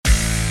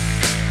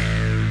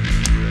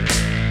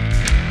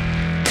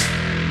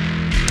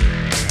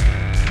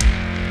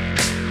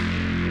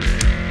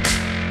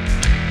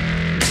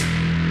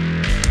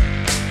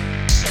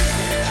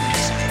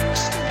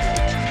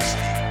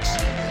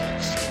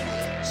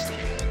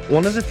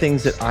One of the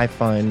things that I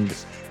find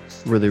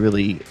really,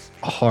 really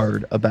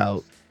hard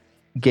about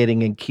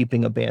getting and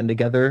keeping a band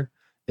together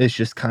is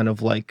just kind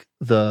of like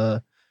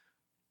the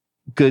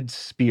good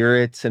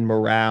spirits and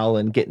morale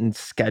and getting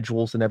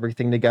schedules and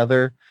everything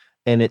together.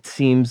 And it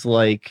seems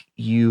like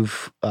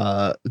you've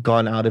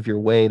gone out of your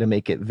way to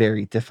make it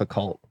very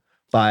difficult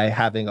by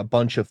having a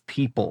bunch of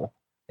people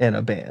in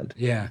a band.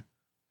 Yeah.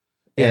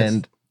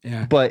 And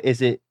yeah. but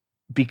is it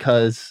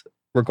because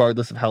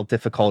regardless of how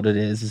difficult it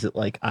is it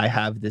like I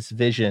have this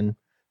vision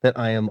that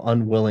I am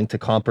unwilling to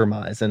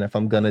compromise, and if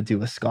I'm gonna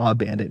do a ska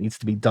band, it needs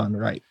to be done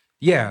right?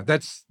 Yeah,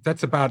 that's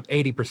about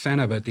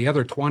 80% of it. The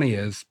other 20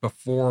 is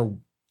before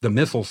the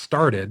Missile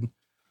started,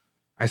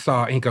 I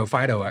saw Inco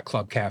Fido at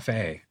Club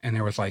Cafe, and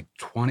there was like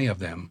 20 of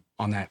them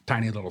on that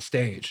tiny little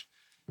stage.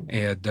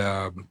 And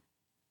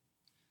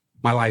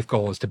my life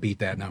goal is to beat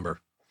that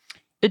number.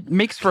 It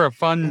makes for a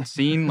fun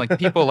scene. Like,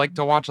 people like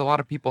to watch a lot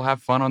of people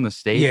have fun on the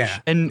stage. Yeah,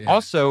 and yeah.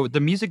 Also, the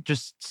music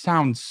just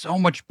sounds so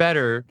much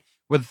better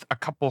with a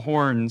couple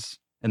horns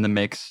in the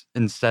mix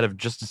instead of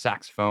just a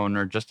saxophone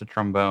or just a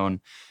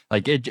trombone.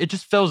 Like, it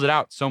just fills it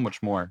out so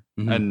much more.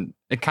 Mhm. And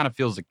it kind of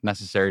feels like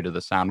necessary to the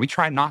sound. We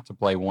try not to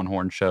play one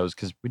horn shows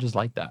because we just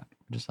like that.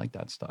 We just like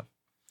that stuff.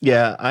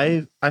 Yeah,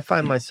 I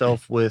find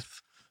myself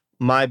with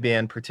my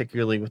band,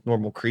 particularly with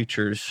Normal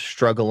Creatures,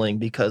 struggling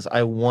because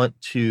I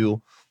want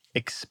to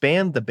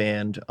expand the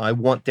band. I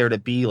want there to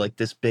be like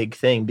this big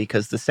thing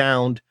because the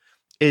sound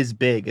is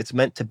big. It's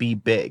meant to be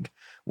big.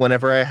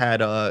 Whenever I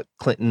had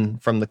Clinton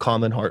from the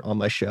Common Heart on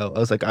my show, I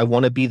was like, I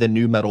want to be the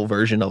new metal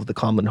version of the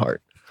Common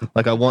Heart.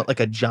 Like, I want like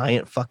a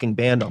giant fucking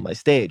band on my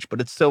stage,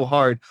 but it's so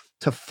hard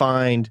to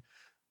find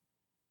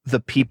the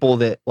people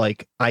that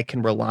like I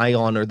can rely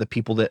on, or the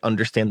people that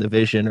understand the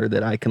vision, or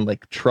that I can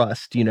like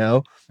trust, you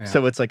know? Yeah.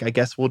 So it's like, I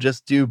guess we'll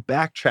just do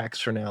backtracks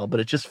for now,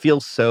 but it just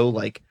feels so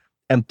like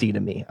empty to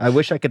me. I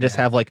wish I could just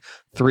have like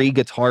 3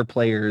 guitar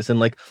players and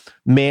like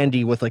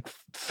Mandy with like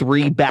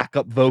 3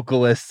 backup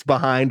vocalists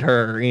behind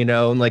her, you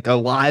know, and like a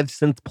live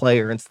synth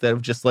player instead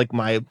of just like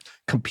my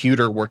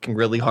computer working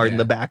really hard in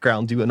the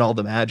background doing all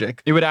the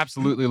magic. It would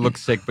absolutely look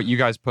sick, but you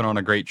guys put on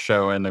a great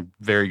show and a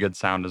very good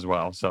sound as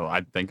well. So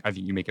I think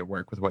you make it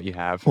work with what you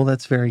have. Well,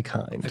 that's very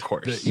kind. Of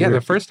course.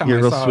 The first time you're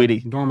I real saw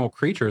sweetie. Normal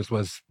Creatures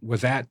was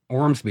at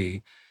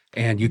Ormsby,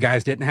 and you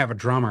guys didn't have a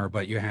drummer,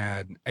 but you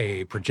had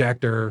a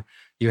projector.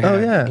 You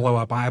had blow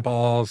up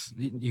eyeballs.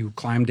 You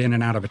climbed in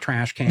and out of a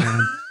trash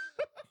can.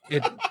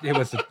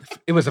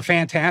 It was a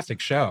fantastic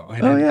show.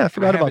 And I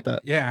forgot about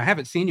that. Yeah, I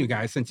haven't seen you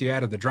guys since you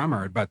added the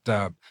drummer, but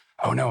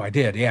oh no, I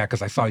did. Yeah,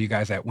 because I saw you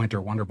guys at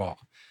Winter Wonderball,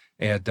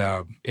 and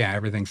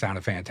everything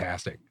sounded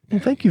fantastic. Well,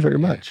 thank you very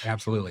much.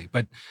 Absolutely,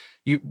 but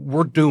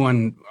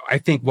I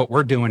think what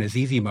we're doing is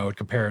easy mode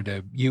compared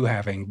to you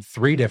having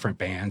 3 different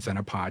bands and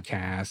a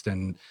podcast,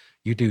 and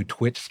you do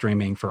Twitch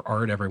streaming for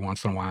art every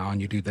once in a while,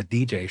 and you do the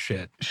DJ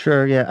shit.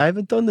 Sure, yeah. I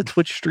haven't done the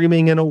Twitch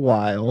streaming in a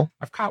while.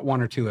 I've caught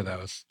 1 or 2 of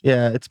those.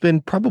 Yeah, it's been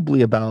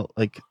probably about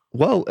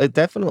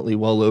definitely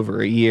well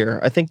over a year.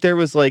 I think there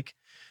was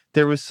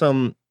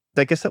some,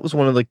 I guess that was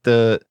one of like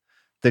the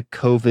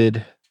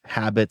COVID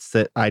habits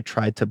that I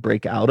tried to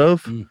break out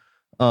of.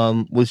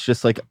 Was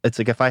just like, it's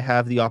like, if I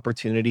have the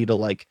opportunity to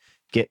like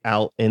get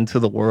out into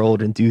the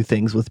world and do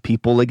things with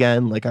people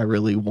again, like I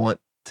really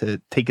want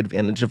to take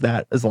advantage of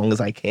that as long as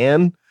I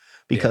can,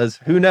 because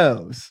who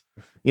knows,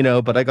 you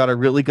know, but I got a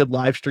really good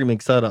live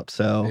streaming setup.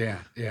 So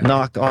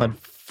knock on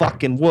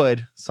fucking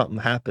wood, something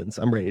happens,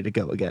 I'm ready to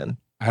go again.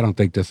 I don't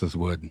think this is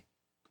wood.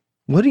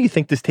 What do you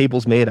think this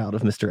table's made out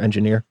of, Mr.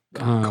 Engineer?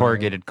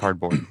 Corrugated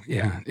cardboard.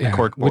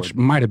 Corkboard. Which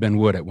might have been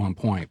wood at one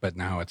point, but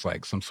now it's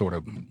like some sort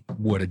of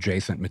wood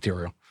adjacent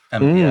material.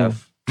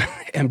 MDF.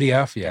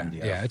 MDF,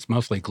 yeah, it's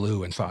mostly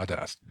glue and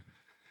sawdust.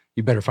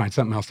 You better find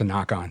something else to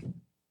knock on.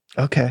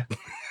 Okay.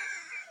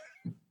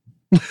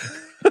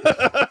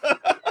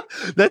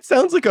 That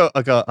sounds like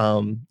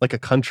a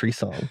country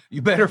song.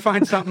 You better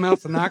find something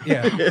else to knock.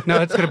 Yeah.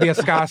 No, it's gonna be a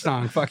ska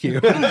song. Fuck you.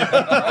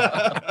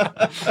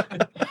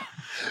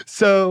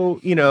 So,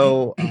 you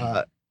know,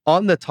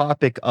 on the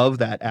topic of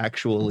that,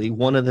 actually,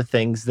 one of the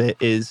things that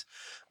is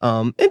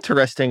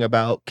interesting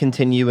about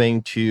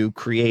continuing to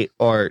create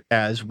art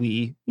as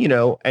we, you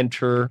know,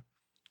 enter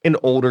an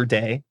older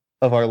day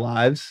of our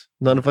lives.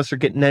 None of us are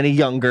getting any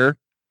younger.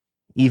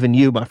 Even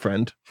you, my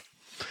friend.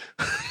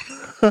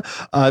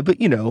 But,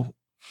 you know,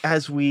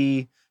 as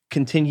we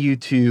continue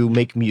to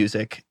make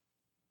music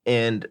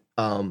and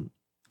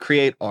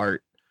create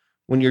art,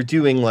 when you're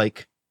doing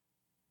like,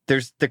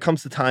 there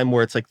comes the time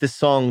where it's like, this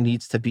song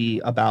needs to be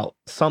about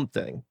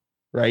something,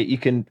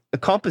 right? A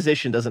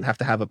composition doesn't have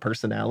to have a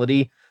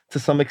personality to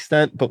some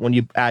extent, but when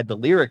you add the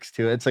lyrics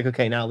to it, it's like,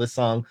 okay, now this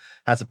song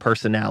has a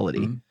personality.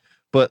 Mm-hmm.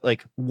 But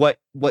like, what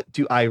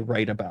do I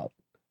write about?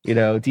 You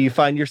know, do you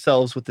find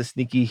yourselves with the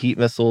Sneaky Heat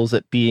Missiles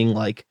at being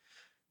like,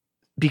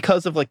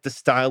 because of like the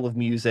style of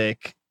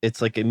music,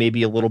 it's like it may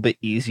be a little bit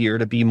easier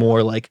to be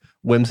more like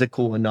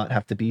whimsical and not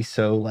have to be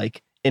so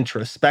like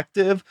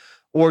introspective?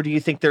 Or do you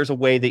think there's a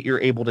way that you're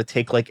able to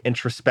take like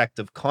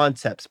introspective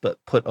concepts but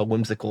put a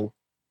whimsical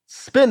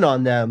spin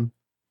on them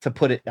to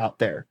put it out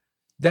there?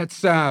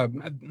 That's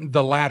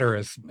the latter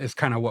is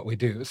kind of what we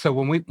do. So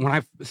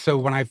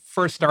when I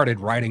first started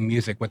writing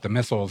music with the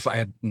Missiles, I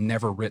had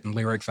never written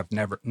lyrics. I've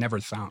never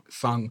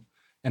sung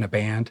in a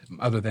band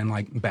other than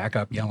like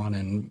backup yelling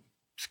and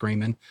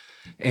screaming.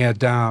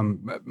 And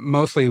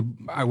mostly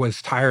I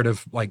was tired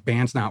of like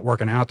bands not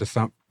working out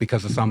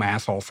because of some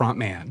asshole front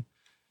man.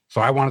 So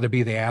I wanted to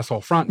be the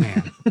asshole front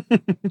man.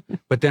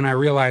 But then I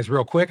realized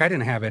real quick I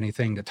didn't have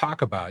anything to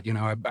talk about. You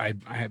know, I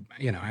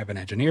have an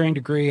engineering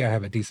degree, I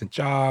have a decent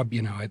job,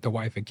 you know, I had the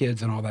wife and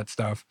kids and all that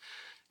stuff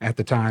at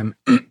the time.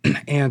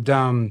 And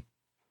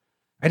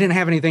I didn't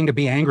have anything to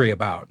be angry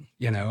about,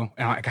 you know.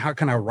 Like, how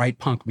can I write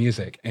punk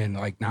music and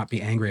like not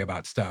be angry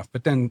about stuff?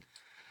 But then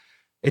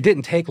it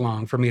didn't take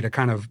long for me to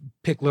kind of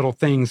pick little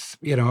things,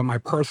 you know, in my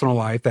personal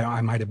life that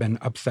I might have been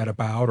upset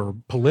about, or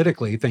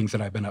politically things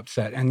that I've been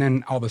upset. And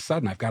then all of a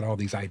sudden I've got all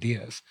these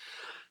ideas.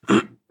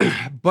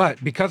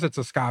 But because it's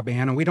a ska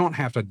band and we don't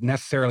have to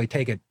necessarily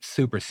take it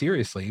super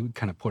seriously, we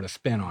kind of put a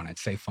spin on it,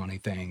 say funny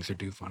things or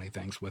do funny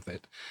things with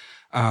it.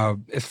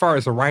 As far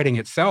as the writing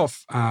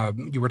itself,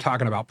 you were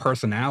talking about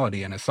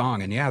personality in a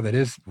song, and yeah, that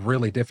is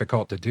really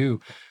difficult to do.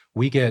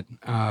 We get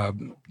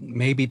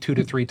maybe 2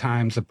 to 3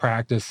 times of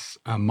practice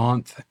a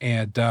month,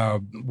 and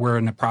we're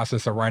in the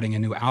process of writing a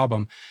new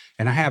album.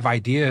 And I have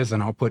ideas,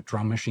 and I'll put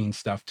drum machine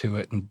stuff to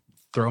it and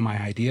throw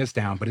my ideas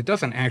down, but it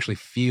doesn't actually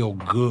feel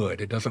good.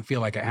 It doesn't feel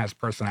like it has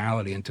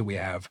personality until we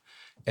have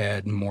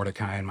Ed and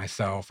Mordecai and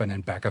myself, and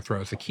then Becca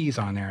throws the keys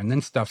on there, and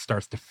then stuff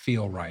starts to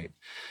feel right.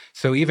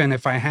 So even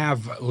if I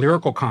have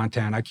lyrical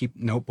content, I keep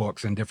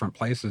notebooks in different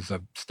places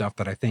of stuff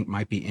that I think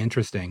might be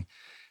interesting.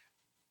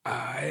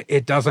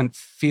 It doesn't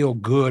feel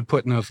good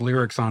putting those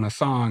lyrics on a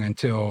song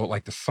until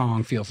like the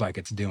song feels like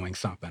it's doing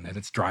something, that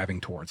it's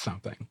driving towards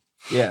something.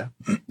 Yeah.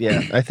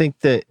 I think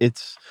that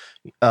it's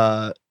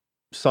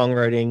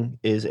songwriting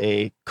is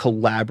a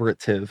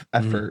collaborative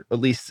effort, at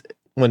least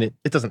when it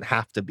doesn't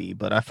have to be,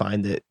 but I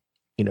find that,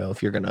 you know,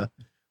 if you're gonna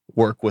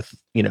work with,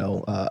 you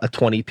know, a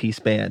 20-piece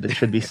band, it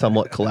should be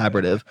somewhat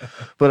collaborative.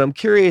 But I'm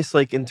curious,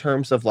 like in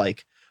terms of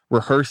like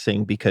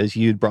rehearsing, because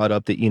you'd brought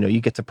up that, you know,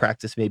 you get to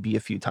practice maybe a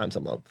few times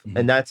a month.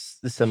 And that's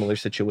the similar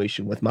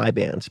situation with my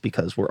bands,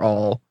 because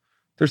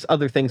there's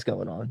other things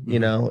going on, you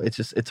know.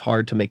 It's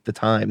hard to make the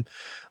time.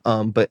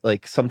 But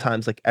like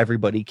sometimes like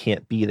everybody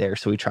can't be there,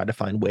 so we try to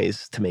find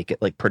ways to make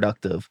it like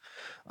productive.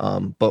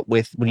 But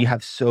when you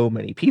have so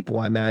many people,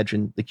 I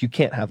imagine like you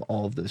can't have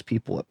all of those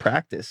people at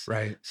practice.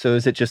 Right. So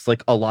is it just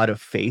like a lot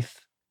of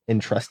faith in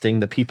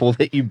trusting the people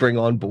that you bring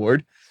on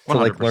board to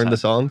like learn the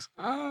songs?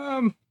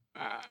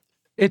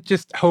 It's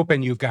just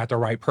hoping you've got the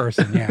right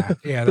person.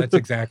 Yeah, that's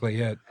exactly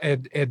it.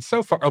 And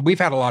so far, we've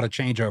had a lot of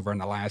changeover in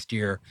the last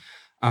year.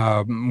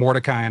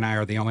 Mordecai and I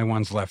are the only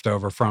ones left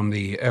over from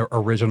the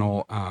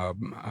original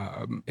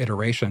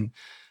iteration.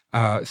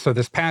 So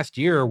this past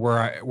year,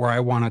 where I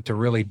wanted to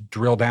really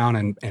drill down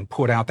and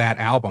put out that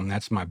album,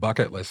 that's my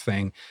bucket list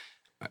thing.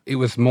 It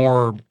was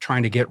more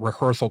trying to get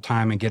rehearsal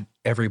time and get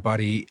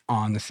everybody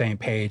on the same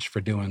page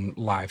for doing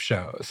live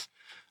shows.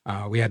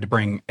 We had to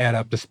bring Ed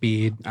up to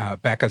speed.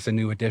 Becca's a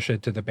new addition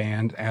to the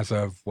band as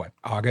of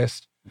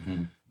August.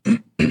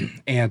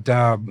 And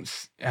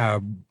I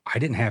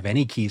didn't have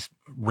any keys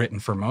written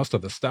for most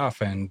of the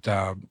stuff, and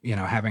you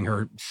know, having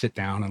her sit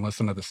down and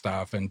listen to the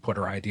stuff and put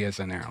her ideas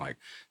in there, like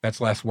that's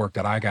less work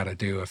that I got to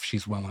do if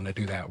she's willing to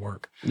do that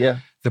work. Yeah.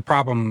 The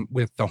problem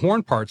with the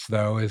horn parts,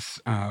 though, is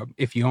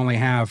if you only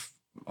have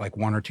like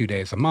 1 or 2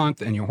 days a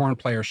month and your horn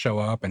players show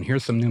up and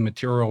here's some new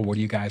material, what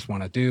do you guys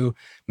want to do?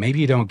 Maybe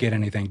you don't get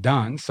anything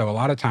done. So a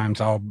lot of times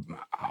I'll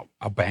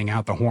bang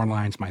out the horn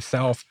lines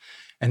myself,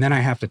 and then I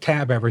have to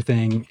tab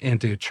everything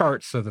into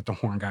charts so that the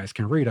horn guys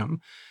can read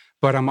them.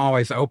 But I'm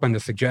always open to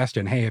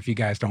suggestion. Hey, if you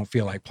guys don't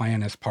feel like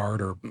playing this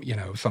part, or, you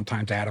know,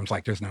 sometimes Adam's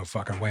like, there's no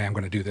fucking way I'm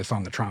going to do this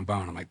on the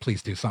trombone. I'm like,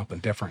 please do something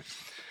different.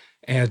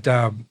 And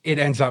it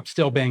ends up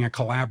still being a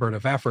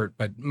collaborative effort,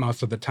 but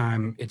most of the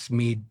time it's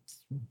me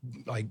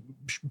like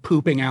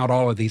pooping out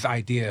all of these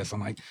ideas. I'm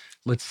like,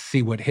 let's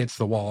see what hits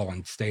the wall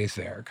and stays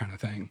there, kind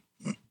of thing.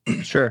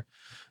 Sure.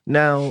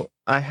 Now,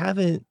 I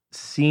haven't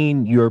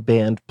seen your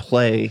band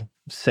play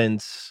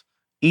since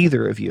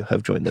either of you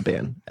have joined the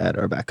band, Ed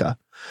or Becca.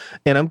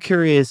 And I'm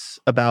curious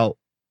about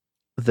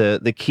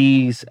the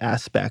keys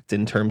aspect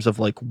in terms of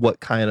like what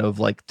kind of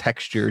like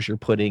textures you're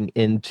putting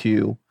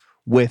into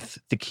with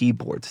the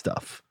keyboard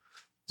stuff.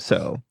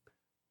 So,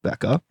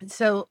 Becca.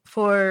 So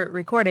for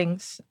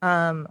recordings,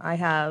 I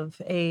have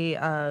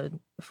a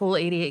full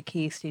 88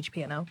 key stage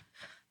piano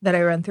that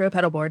I run through a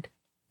pedal board,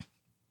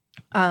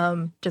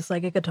 just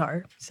like a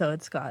guitar. So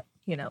it's got,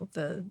 you know,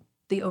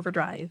 the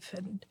overdrive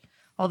and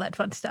all that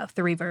fun stuff,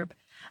 the reverb.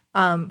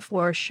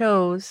 For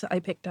shows, I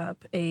picked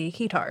up a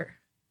keytar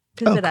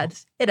because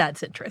it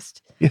adds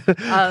interest.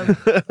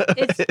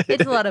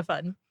 It's a lot of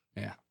fun.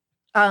 Yeah.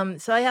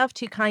 So I have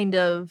to kind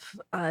of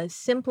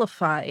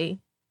simplify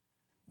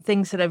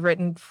things that I've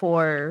written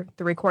for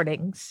the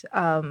recordings,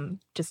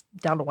 just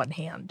down to one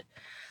hand.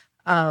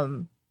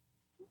 But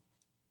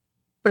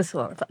it's a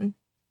lot of fun.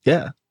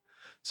 Yeah.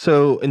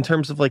 So in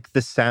terms of like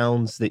the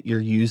sounds that you're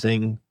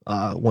using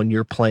when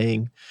you're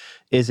playing,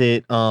 is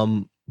it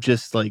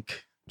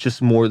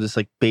just more this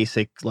like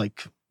basic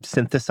like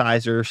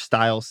synthesizer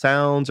style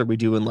sounds? Are we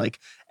doing like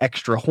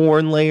extra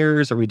horn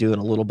layers? Are we doing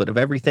a little bit of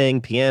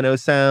everything? Piano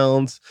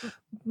sounds, space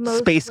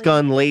Mostly-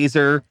 gun,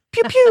 laser,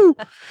 pew pew.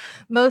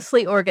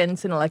 Mostly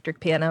organs and electric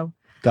piano.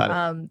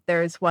 Got it.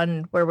 There's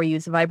one where we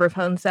use a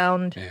vibraphone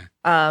sound.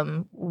 Yeah.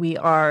 We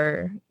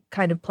are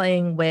kind of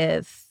playing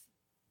with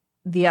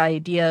the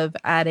idea of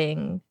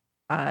adding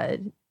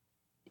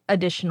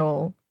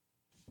additional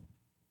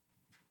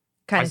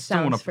kind I of still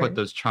want sounds to put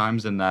those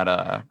chimes in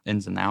that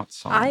ins and outs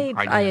song.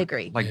 I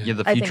agree. Like Yeah.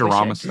 the I think we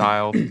Futurama should.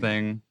 style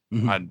thing.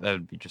 Mhm.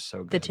 That'd be just so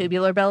good. The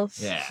tubular bells.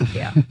 Yeah.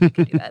 Yeah, we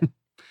could do that.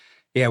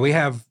 Yeah, we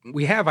have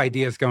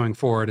ideas going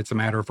forward. It's a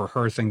matter of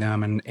rehearsing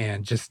them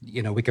and just,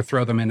 we could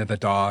throw them into the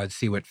DAW and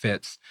see what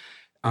fits.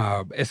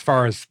 As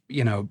far as,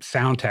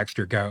 sound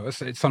texture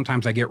goes,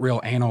 sometimes I get real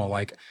anal,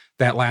 like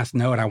that last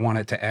note, I want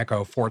it to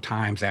echo 4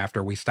 times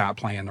after we stop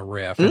playing the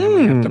riff. And then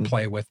we have to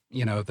play with,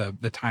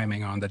 the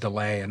timing on the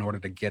delay in order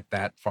to get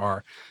that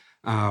far.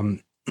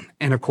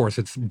 And of course,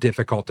 it's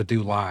difficult to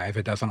do live.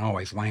 It doesn't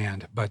always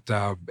land, but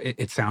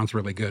it sounds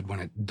really good when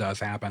it does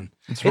happen.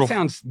 It's It real.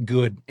 sounds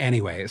good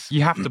anyways.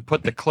 You have to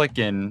put the click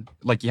in,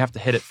 like you have to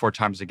hit it 4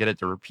 times to get it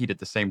to repeat at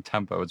the same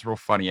tempo. It's real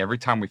funny. Every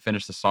time we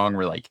finish the song,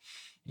 we're like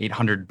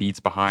 800 beats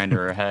behind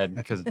or ahead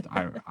because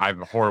I have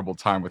a horrible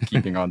time with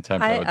keeping on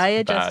tempo. I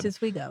It's adjust bad.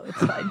 as we go. It's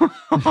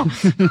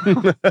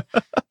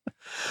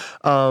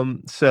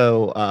fine.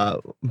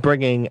 So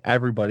bringing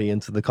everybody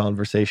into the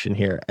conversation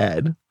here,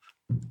 Ed,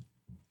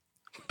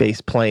 bass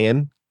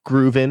playing,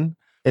 grooving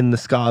in the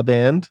ska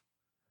band.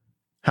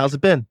 How's it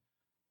been?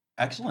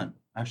 Excellent.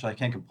 Actually, I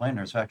can't complain.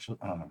 There's actually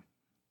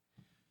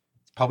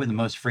it's probably the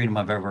most freedom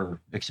I've ever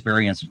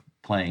experienced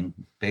playing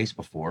bass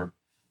before.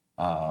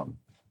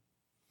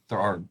 There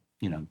are,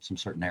 some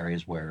certain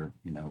areas where,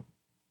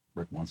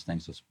 Rick wants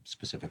things a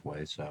specific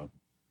way, so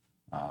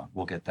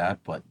we'll get that.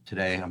 But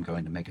today I'm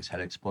going to make his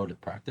head explode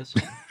at practice.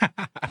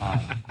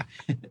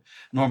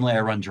 Normally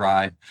I run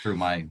dry through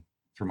my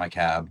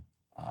cab,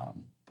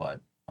 but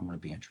I'm going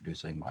to be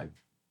introducing my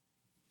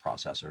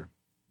processor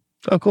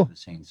Oh, cool. to the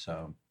scene.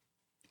 So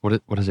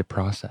What does it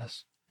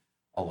process?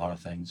 a lot of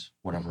things,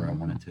 whatever I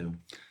wanted to.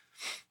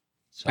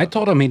 So, I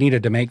told him he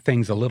needed to make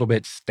things a little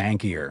bit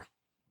stankier.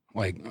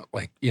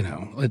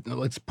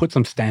 Let's put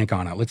some stank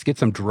on it. Let's get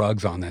some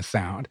drugs on this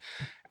sound.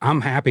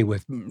 I'm happy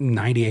with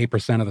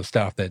 98% of the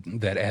stuff that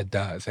Ed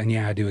does. And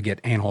yeah, I do get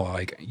anal,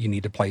 like you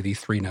need to play these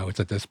 3 notes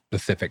at this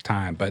specific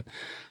time. But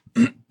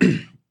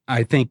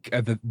I think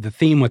the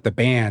theme with the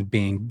band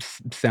being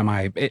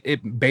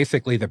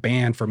basically the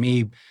band for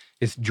me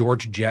is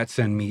George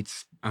Jetson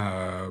meets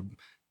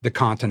the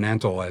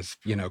Continental as,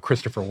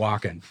 Christopher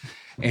Walken.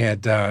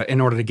 And in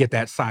order to get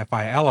that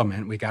sci-fi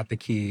element, we got the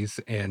keys,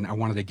 and I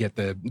wanted to get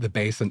the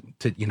bass and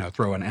to,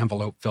 throw an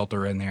envelope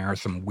filter in there,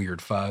 some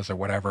weird fuzz or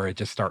whatever. It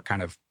just start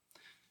kind of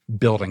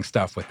building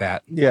stuff with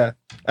that. Yeah.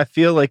 I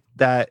feel like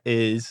that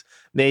is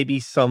maybe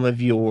some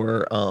of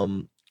your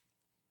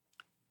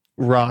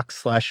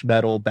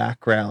rock/metal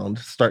background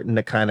starting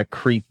to kind of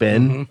creep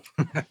in,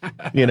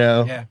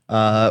 Mhm.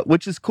 Yeah.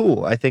 which is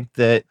cool. I think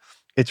that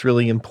it's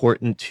really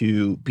important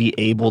to be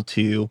able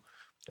to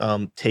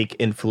take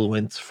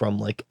influence from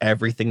like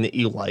everything that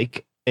you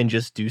like and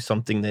just do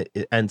something that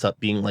it ends up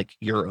being like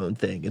your own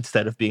thing,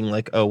 instead of being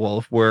like, oh, well,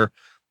 if we're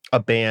a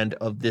band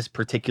of this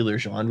particular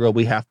genre,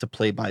 we have to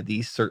play by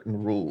these certain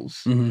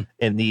rules Mhm.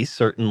 and these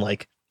certain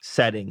like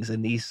settings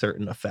and these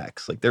certain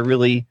effects. Like they're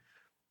really,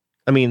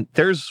 I mean,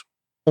 there's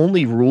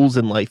only rules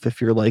in life if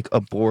you're like a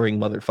boring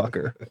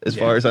motherfucker, as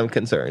Yeah. far as I'm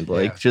concerned.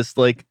 Like Yeah. just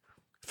like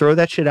throw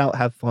that shit out,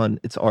 have fun.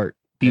 It's art.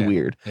 Be Yeah.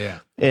 weird. Yeah.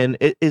 And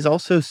it is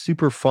also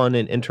super fun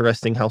and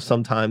interesting how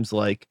sometimes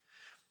like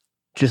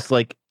just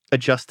like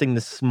adjusting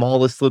the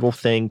smallest little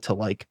thing to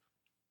like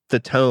the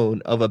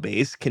tone of a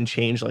bass can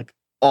change like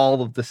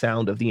all of the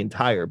sound of the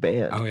entire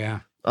band. Oh yeah.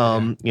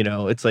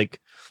 It's like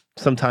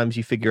sometimes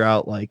you figure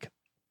out like,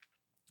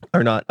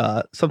 or not,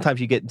 sometimes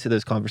you get into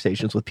those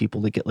conversations with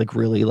people that get like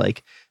really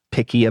like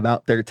picky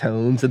about their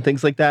tones and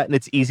things like that. And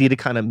it's easy to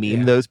kind of meme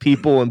Yeah. those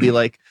people and be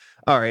like,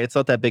 all right, it's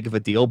not that big of a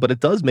deal, but it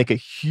does make a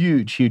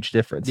huge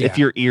difference if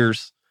Yeah. your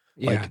ears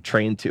Yeah. like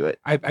trained to it.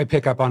 I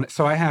pick up on it.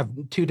 So I have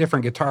 2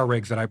 different guitar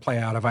rigs that I play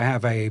out of. I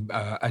have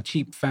a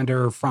cheap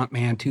Fender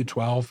Frontman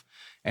 212,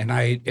 and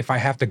if I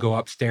have to go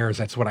upstairs,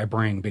 that's what I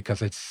bring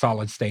because it's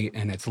solid state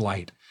and it's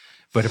light.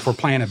 But if we're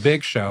playing a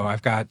big show,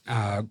 I've got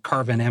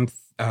Carvin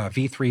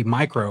V3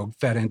 Micro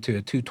fed into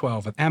a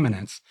 212 with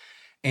Eminence,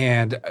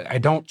 and I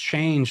don't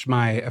change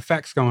my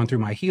effects going through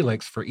my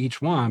Helix for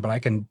each one, but I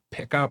can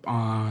pick up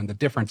on the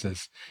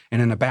differences.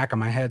 And in the back of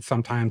my head,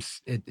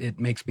 sometimes it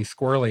makes me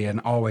squirrely, and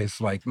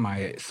always like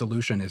my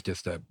solution is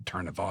just to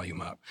turn the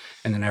volume up,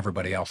 and then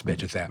everybody else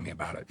bitches at me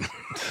about it.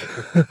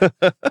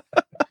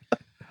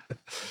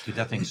 dude,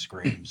 that thing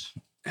screams.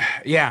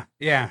 Yeah.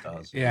 It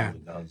does. It Yeah. really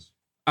does.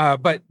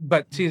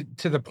 But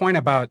to the point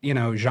about,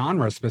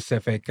 genre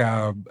specific,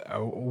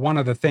 one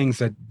of the things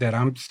that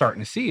I'm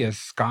starting to see is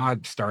ska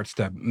starts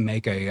to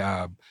make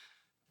a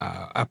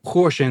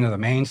push into the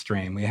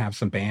mainstream. We have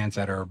some bands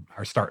that are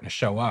starting to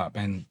show up,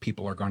 and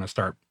people are going to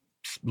start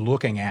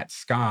looking at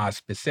ska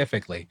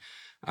specifically.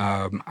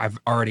 I've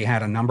already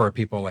had a number of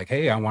people like,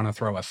 hey, I want to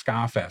throw a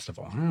ska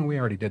festival. Oh, we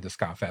already did the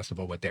ska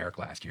festival with Derek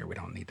last year. We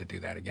don't need to do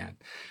that again.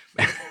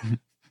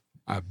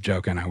 I'm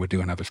joking. I would do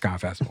another ska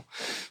festival,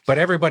 but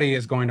everybody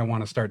is going to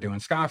want to start doing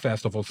ska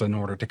festivals in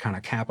order to kind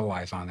of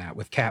capitalize on that.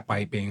 With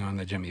Catbite being on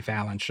the Jimmy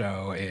Fallon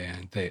show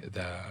and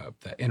the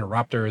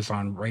Interrupters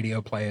on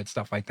radio play and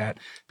stuff like that,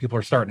 people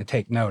are starting to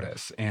take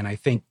notice, and I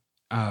think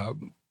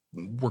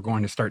we're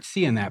going to start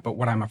seeing that. But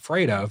what I'm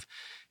afraid of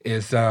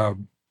is, the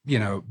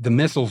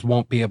Missiles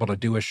won't be able to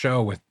do a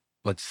show with,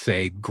 let's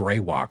say,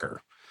 Greywalker.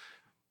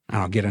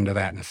 And I'll get into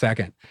that in a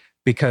second.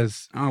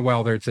 Because,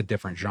 there's a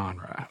different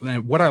genre.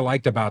 And what I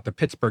liked about the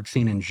Pittsburgh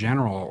scene in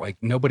general, like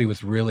nobody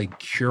was really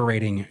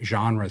curating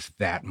genres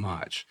that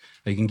much.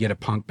 You can get a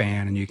punk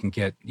band and you can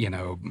get,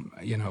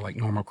 like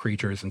Normal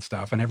Creatures and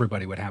stuff, and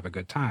everybody would have a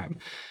good time.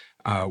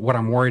 What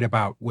I'm worried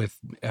about with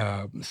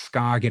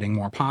ska getting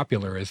more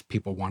popular is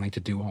people wanting to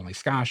do only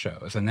ska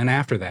shows. And then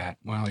after that,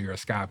 well, you're a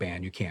ska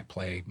band. You can't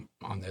play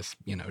on this,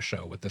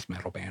 show with this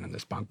metal band and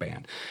this punk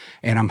band.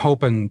 And I'm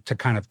hoping to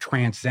kind of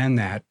transcend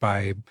that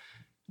by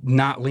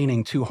not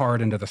leaning too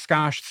hard into the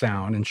ska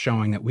sound and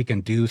showing that we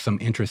can do some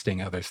interesting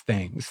other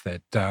things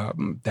that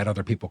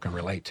other people can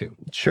relate to.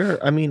 Sure.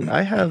 I mean,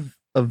 I have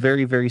a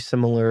very, very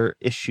similar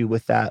issue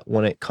with that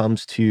when it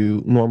comes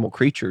to Normal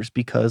Creatures,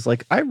 because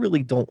like I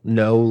really don't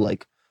know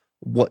like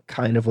what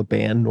kind of a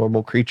band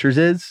Normal Creatures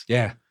is.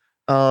 Yeah.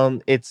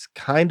 It's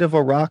kind of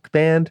a rock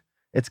band.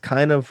 It's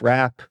kind of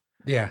rap.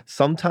 Yeah.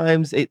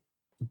 Sometimes it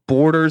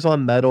borders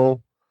on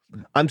metal.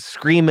 I'm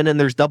screaming and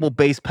there's double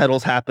bass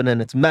pedals happening.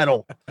 It's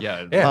metal.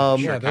 Yeah.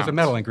 There's a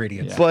metal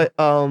ingredient. Yeah. But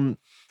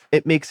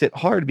it makes it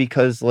hard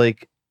because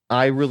like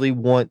I really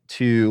want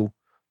to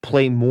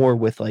play more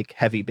with like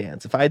heavy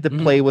bands. If I had to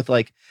play with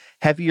like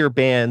heavier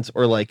bands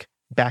or like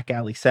Back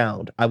Alley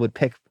Sound, I would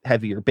pick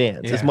heavier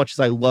bands. As much as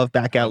I love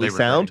Back Alley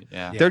Sound,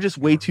 they're just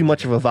way too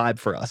much of a vibe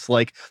for us.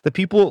 Like the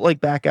people like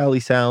Back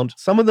Alley Sound,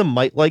 some of them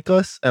might like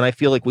us, and I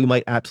feel like we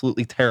might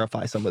absolutely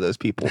terrify some of those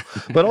people.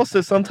 But also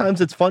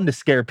sometimes it's fun to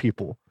scare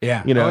people.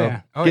 Yeah. Freak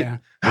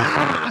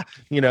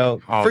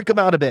them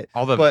out a bit.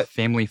 All the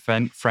family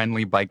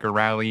friendly biker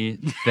rally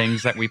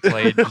things that we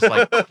played, just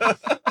like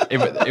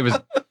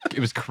it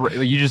was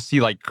crazy. You just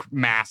see like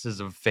masses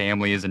of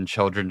families and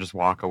children just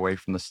walk away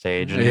from the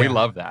stage, and we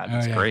love that.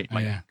 It's great.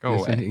 Go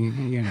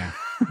away. Yeah.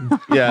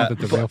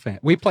 The real fan.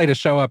 We played a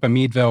show up in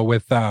Meadville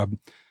with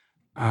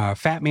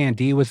Fat Man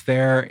D was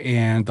there,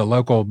 and the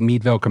local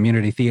Meadville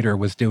Community Theater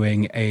was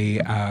doing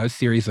a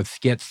series of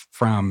skits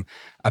from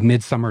A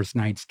Midsummer's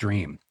Night's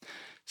Dream.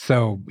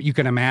 So you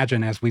can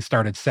imagine as we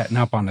started setting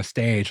up on the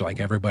stage, like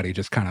everybody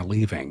just kind of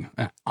leaving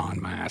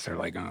en masse. They're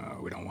like, oh,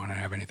 we don't want to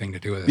have anything to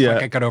do with this. Yeah.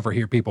 Like I could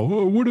overhear people,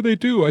 oh, what do they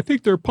do? I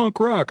think they're punk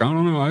rock. I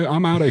don't know.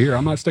 I'm out of here.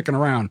 I'm not sticking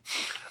around.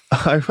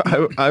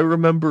 I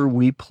remember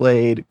we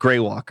played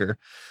Greywalker.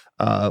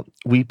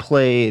 We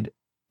played,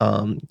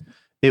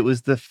 it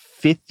was the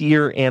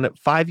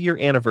 5-year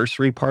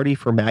anniversary party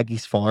for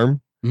Maggie's Farm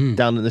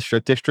down in the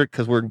Strip District,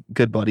 because we're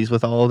good buddies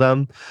with all of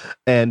them.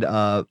 And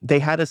they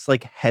had us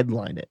like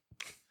headline it.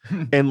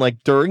 And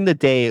like during the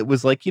day, it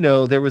was like,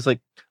 there was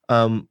like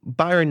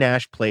Byron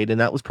Nash played,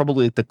 and that was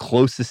probably like the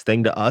closest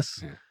thing to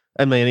us. Yeah.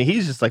 I mean,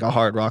 he's just like a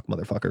hard rock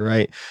motherfucker,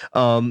 right?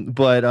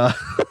 But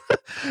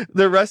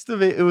the rest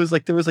of it, it was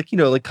like there was like,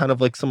 like kind of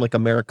like some like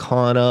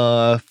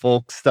Americana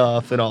folk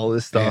stuff and all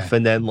this stuff. Yeah.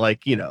 And then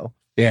like,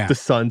 the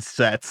sun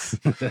sets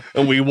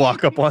and we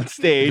walk up on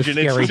stage and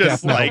it's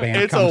just like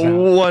it's a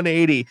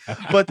 180.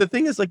 But the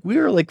thing is, like, we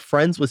were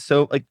friends with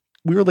so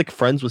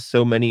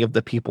many of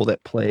the people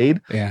that played.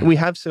 Yeah. And we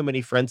have so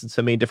many friends in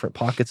so many different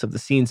pockets of the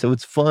scene. So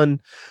it's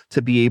fun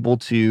to be able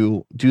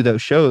to do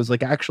those shows.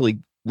 Like actually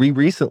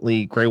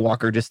recently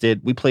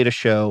Greywalker we played a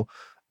show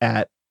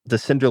at the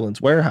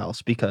Cinderlands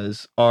Warehouse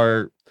because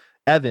our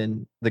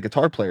Evan, the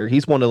guitar player,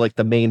 he's one of like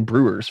the main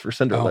brewers for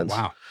Cinderlands.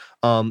 Oh,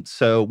 wow.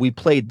 So we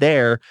played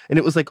there, and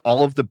it was like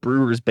all of the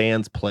brewers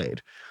bands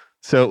played.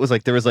 So it was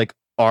like there was like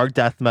our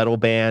death metal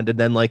band and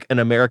then like an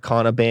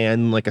Americana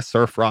band, like a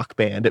surf rock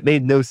band. It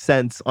made no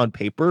sense on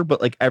paper, but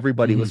like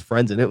everybody was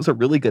friends, and it was a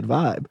really good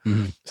vibe.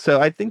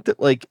 So I think that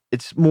like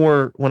it's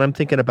more when I'm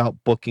thinking about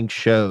booking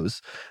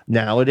shows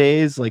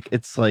nowadays, like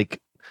it's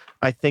like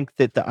I think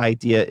that the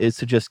idea is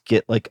to just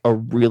get like a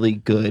really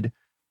good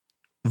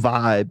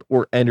vibe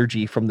or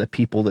energy from the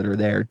people that are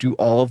there. Do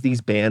all of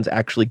these bands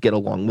actually get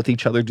along with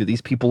each other? Do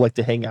these people like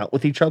to hang out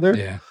with each other?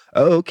 Yeah.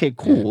 Oh, okay,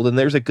 cool. Yeah. Then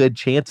there's a good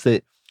chance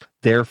that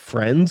their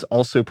friends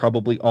also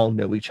probably all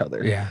know each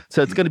other. Yeah.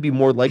 So it's going to be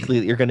more likely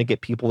that you're going to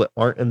get people that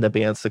aren't in the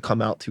bands to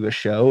come out to a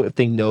show if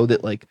they know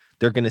that like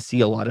they're going to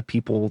see a lot of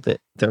people that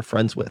they're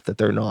friends with, that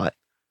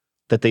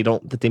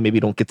they maybe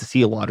don't get to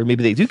see a lot, or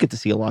maybe they do get to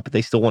see a lot, but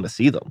they still want to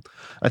see them.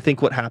 I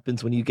think what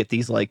happens when you get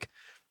these like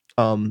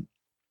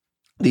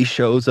these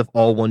shows of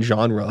all one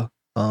genre,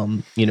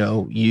 you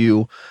know,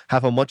 you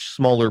have a much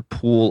smaller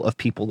pool of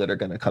people that are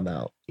going to come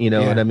out, you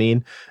know what Yeah. I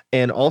mean?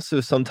 And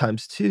also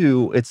sometimes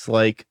too, it's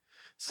like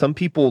some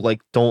people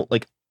like don't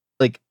like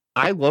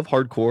I love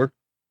hardcore,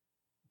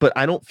 but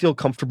I don't feel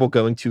comfortable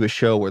going to a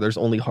show where there's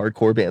only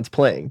hardcore bands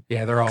playing.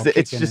 Yeah, they're all. 'Cause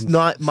it's kicking just and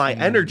not my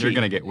singing. energy. You're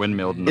gonna get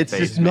windmilled in the It's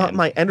face. just not man.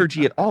 my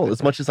energy at all,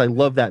 as much as I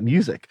love that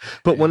music.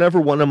 But Yeah. whenever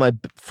one of my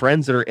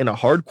friends that are in a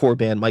hardcore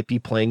band might be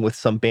playing with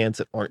some bands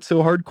that aren't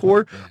so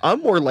hardcore, Yeah.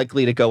 I'm more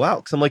likely to go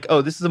out because I'm like,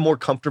 oh, this is a more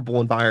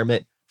comfortable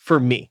environment for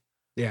me.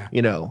 Yeah.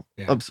 You know,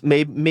 Yeah.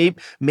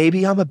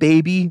 maybe I'm a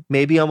baby,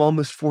 maybe I'm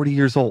almost 40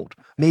 years old,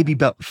 maybe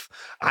both.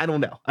 I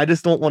don't know. I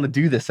just don't want to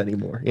do this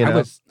anymore. You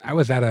know, I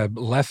was at a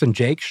Les and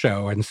Jake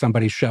show and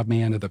somebody shoved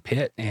me into the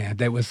pit,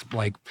 and it was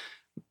like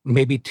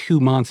maybe 2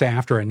 months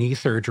after a knee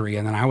surgery,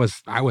 and then I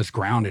was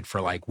grounded for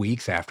like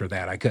weeks after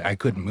that. I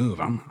couldn't move.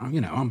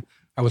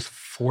 I was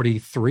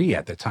 43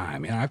 at the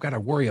time. You know, I've got to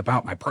worry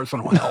about my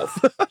personal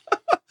health.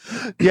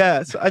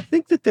 yeah. So I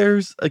think that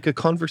there's like a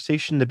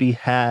conversation to be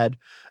had,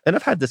 and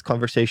I've had this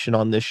conversation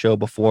on this show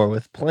before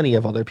with plenty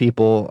of other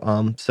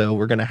people. So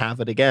we're gonna have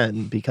it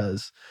again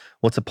because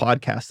what's a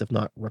podcast if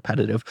not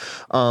repetitive?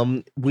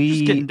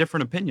 Just getting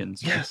different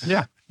opinions. Yes.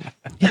 Yeah.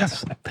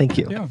 Yes. Thank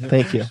you. Yeah.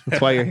 Thank you.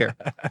 That's why you're here.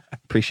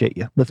 Appreciate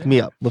you. Lift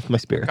me up. Lift my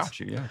spirits. Got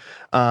you. Yeah.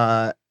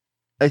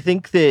 I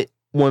think that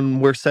when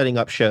we're setting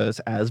up shows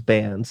as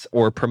bands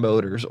or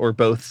promoters or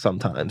both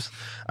sometimes,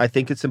 I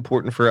think it's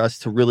important for us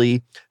to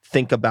really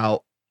think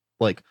about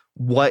like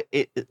what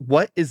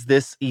is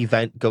this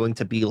event going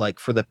to be like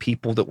for the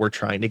people that we're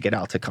trying to get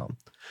out to come.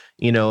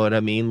 You know what I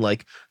mean?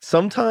 Like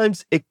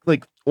sometimes it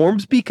like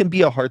Ormsby can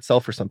be a hard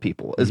sell for some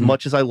people as Mhm.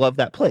 much as I love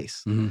that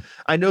place. Mhm.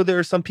 I know there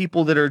are some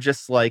people that are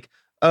just like,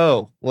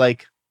 oh,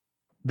 like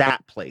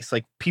that place.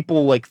 Like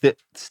people like that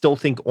still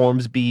think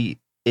Ormsby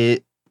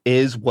it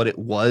is what it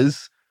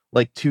was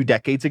like 2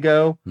 decades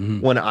ago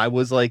Mhm. when I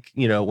was like,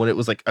 you know, when it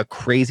was like a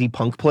crazy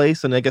punk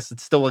place. And I guess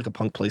it's still like a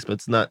punk place, but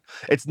it's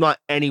not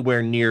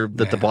anywhere near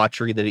the Yeah.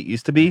 debauchery that it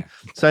used to be.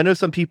 Yeah. So I know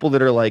some people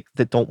that are like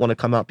that don't want to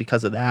come out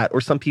because of that,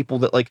 or some people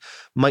that like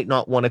might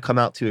not want to come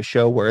out to a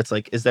show where it's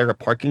like, is there a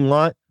parking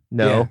lot?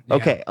 No. Yeah, yeah,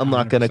 Okay, I'm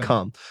not gonna 100%.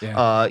 come.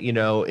 Yeah. You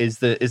know, is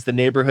the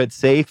neighborhood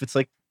safe? It's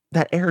like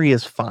that area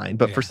is fine,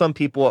 but for Yeah. some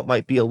people it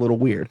might be a little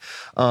weird.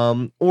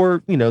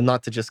 Or you know,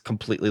 not to just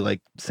completely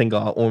like single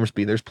out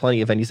Ormsby. There's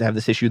plenty of venues that have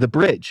this issue. The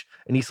Bridge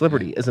in East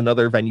Liberty is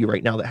another venue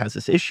right now that has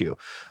this issue.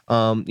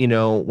 You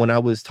know, when I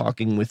was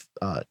talking with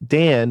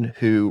Dan,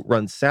 who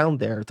runs sound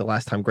there, the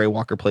last time Gray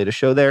Walker played a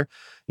show there,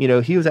 you know,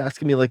 he was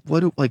asking me like,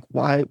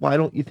 why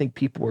don't you think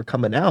people are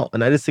coming out?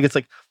 And I just think it's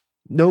like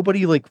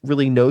nobody like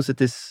really knows that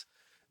this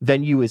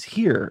venue is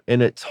here,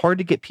 and it's hard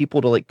to get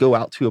people to like go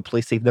out to a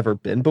place they've never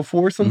been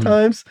before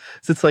sometimes.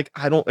 So it's like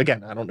I don't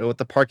know what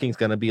the parking's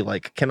going to be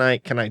like. Can I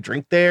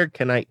drink there?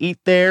 Can I eat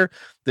there?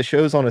 The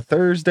show's on a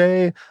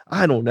Thursday.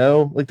 I don't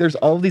know. Like there's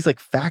all these like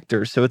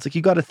factors. So it's like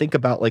you got to think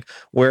about like,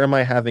 where am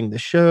I having the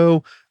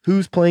show?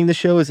 Who's playing the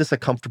show? Is this a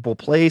comfortable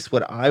place?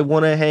 Would I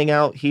want to hang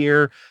out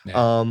here?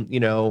 Yeah. You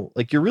know,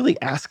 like you're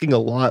really asking a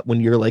lot when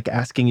you're like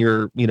asking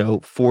your, you know,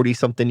 40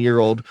 something year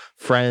old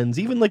friends,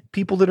 even like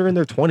people that are in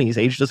their 20s.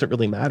 Age doesn't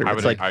really matter.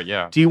 It's like,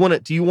 yeah. do you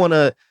want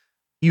to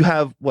you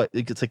have what,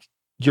 it's like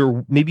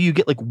maybe you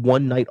get like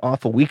one night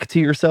off a week to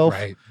yourself,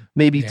 Right.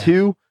 maybe Yeah.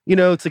 2. You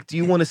know, it's like, do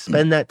you want to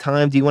spend that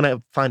time? Do you want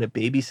to find a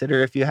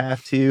babysitter if you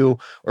have to,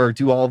 or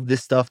do all of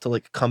this stuff to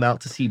like come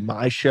out to see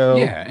my show?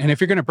 Yeah, and if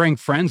you're going to bring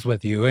friends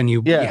with you and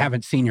you Yeah.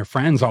 haven't seen your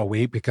friends all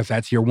week because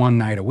that's your one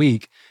night a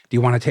week, do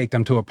you want to take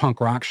them to a punk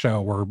rock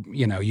show where,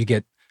 you know, you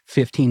get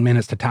 15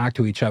 minutes to talk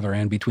to each other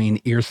in between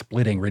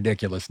ear-splitting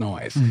ridiculous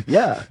noise?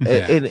 Yeah.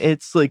 Yeah. And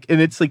it's like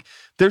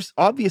there's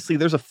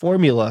a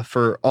formula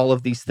for all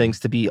of these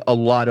things to be a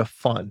lot of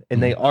fun,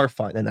 and they are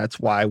fun, and that's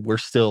why we're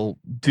still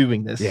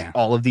doing this Yeah.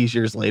 all of these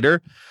years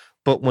later.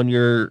 But when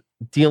you're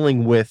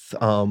dealing with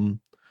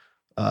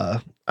I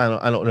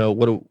don't know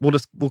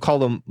we'll call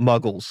them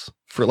muggles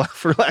for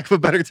lack of a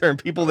better term,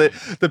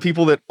 the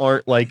people that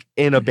aren't like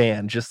in a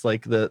band, just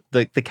like the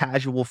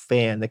casual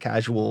fan, the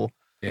casual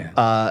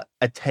Yeah.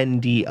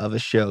 attendee of a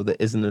show that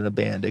isn't in a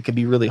band. It can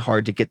be really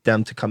hard to get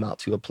them to come out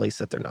to a place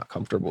that they're not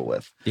comfortable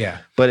with. Yeah.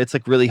 But it's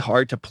like really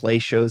hard to play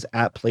shows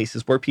at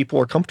places where people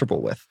are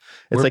comfortable with.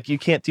 It's We're- like you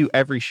can't do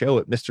every show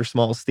at Mr.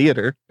 Small's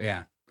Theater,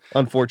 Yeah.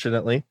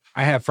 unfortunately.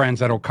 I have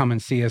friends that'll come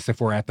and see us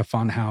if we're at the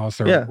Fun House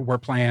or Yeah. we're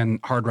playing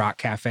Hard Rock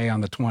Cafe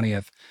on the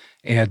 20th,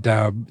 and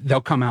they'll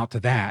come out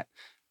to that.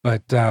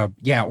 But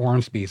yeah,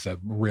 Ormsby's a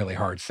really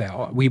hard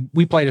sell. We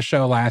played a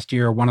show last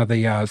year, one of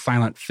the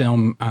silent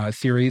film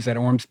series at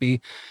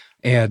Ormsby,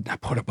 and I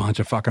put a bunch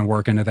of fucking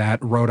work into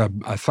that. Wrote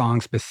a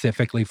song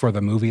specifically for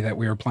the movie that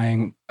we were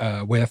playing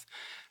with.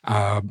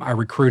 I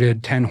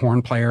recruited 10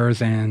 horn players,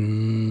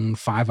 and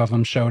 5 of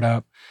them showed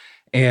up.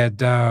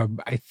 And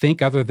I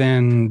think other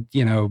than,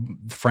 you know,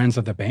 friends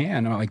of the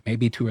band, or like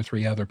maybe 2 or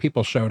 3 other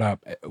people showed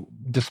up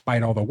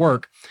despite all the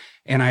work.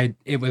 And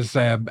it was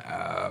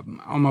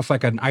almost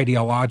like an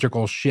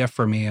ideological shift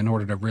for me in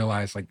order to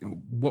realize like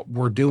what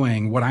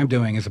I'm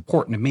doing is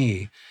important to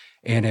me.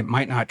 and it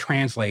might not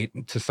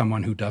translate to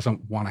someone who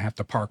doesn't want to have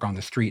to park on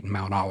the street in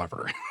Mount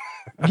Oliver.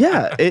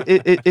 Yeah,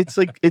 it's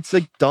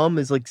like dumb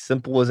as like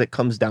simple as it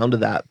comes down to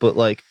that, but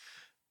like,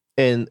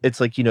 and it's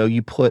like, you know,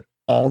 you put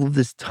all of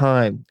this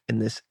time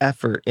and this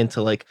effort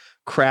into like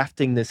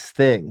crafting this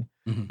thing,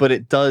 Mhm. but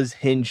it does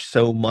hinge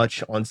so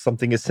much on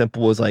something as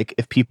simple as like,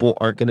 if people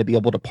aren't going to be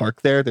able to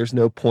park there, there's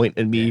no point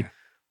in me Yeah.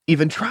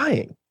 even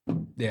trying.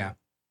 Yeah.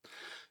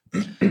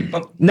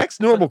 But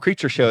Next Normal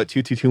Creature show at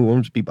 222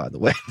 Ormsby, by the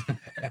way.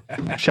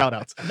 Shout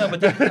outs. no,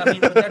 but that, I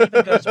mean, but that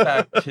even goes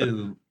back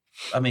to,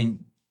 I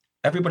mean,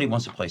 everybody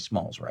wants to play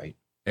Smalls, right?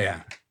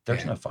 Yeah.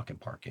 There's Yeah. no fucking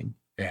parking.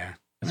 Yeah.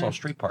 It's all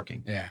street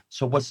parking. Yeah.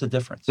 So what's the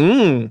difference?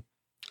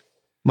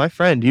 My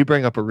friend, you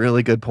bring up a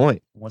really good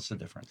point. What's the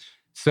difference?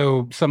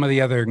 So some of the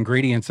other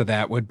ingredients of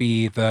that would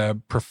be the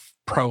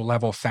pro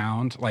level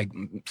sound. Like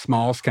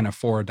Smalls can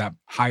afford to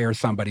hire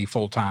somebody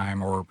full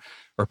time, or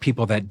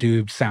people that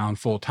do sound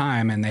full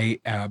time. And they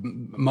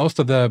most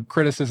of the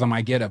criticism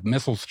I get of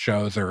Missiles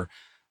shows are,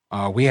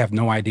 we have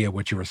no idea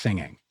what you were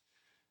singing.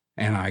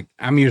 And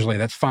I'm usually,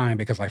 that's fine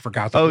because I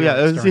forgot. Oh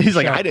yeah, he's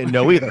like, I didn't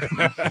know either.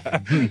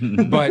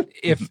 But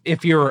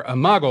if you're a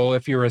muggle,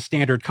 if you're a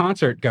standard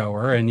concert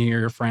goer and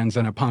your friends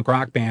in a punk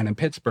rock band in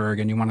Pittsburgh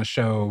and you want to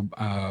show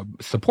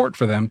support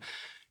for them,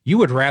 you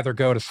would rather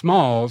go to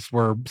Smalls,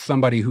 where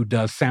somebody who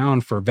does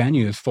sound for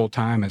venues full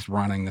time is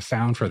running the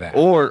sound for that.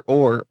 Or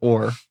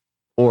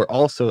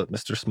also at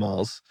Mr.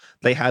 Smalls,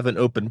 they have an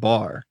open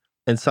bar,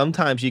 and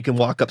sometimes you can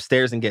walk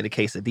upstairs and get a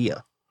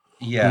quesadilla.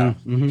 Yeah.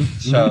 Mhm.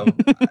 So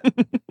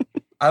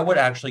I would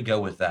actually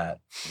go with that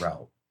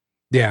route.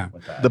 Yeah.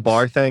 With that. The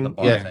bar thing? The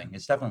bar Yeah. thing.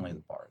 It's definitely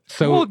the bar.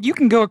 So Well, you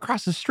can go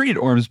across the street at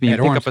Ormsby and At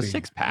pick up a Ormsby.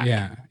 6-pack.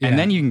 Yeah. And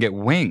then you can get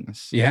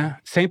wings. Yeah,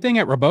 same thing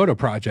at Roboto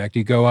Project.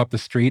 You go up the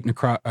street and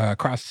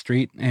across the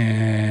street,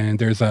 and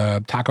there's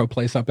a taco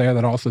place up there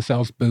that also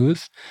sells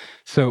booze.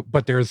 So,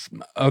 but there's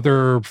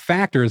other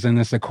factors in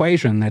this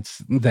equation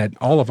that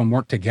all of them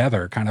work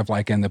together, kind of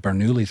like in the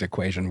Bernoulli's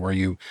equation, where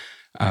you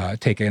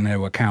take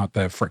into account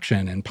the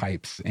friction in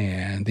pipes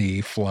and the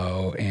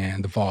flow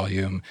and the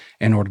volume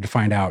in order to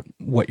find out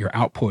what your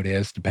output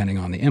is depending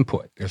on the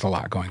input. There's a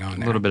lot going on A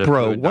there. little bit of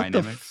Bro, fluid what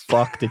dynamics. the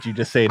fuck did you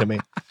just say to me?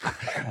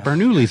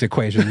 Bernoulli's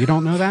equation. You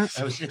don't know that?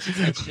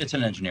 It's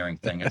an engineering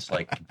thing. It's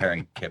like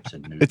comparing kips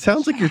and noodles. It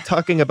sounds like you're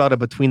talking about a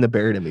Between the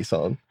Buried and Me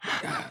song.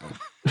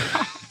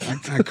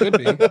 I could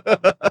be.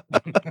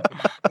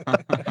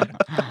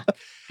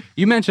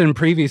 You mentioned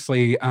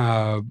previously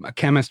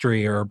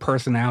chemistry or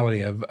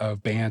personality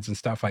of bands and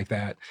stuff like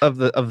that. of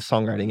the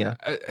songwriting, yeah.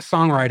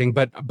 Songwriting,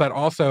 but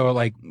also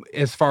like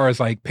as far as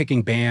like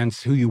picking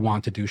bands who you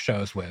want to do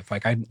shows with.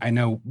 Like I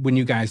know when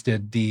you guys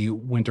did the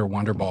Winter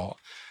Wonder Ball,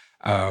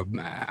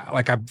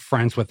 like I'm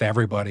friends with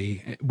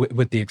everybody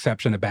with the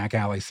exception of Back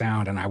Alley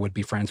Sound, and I would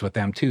be friends with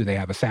them too. They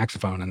have a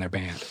saxophone in their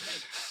band.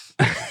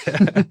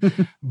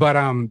 But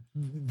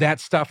that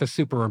stuff is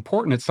super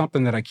important. It's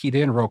something that I keyed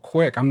in real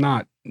quick. I'm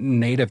not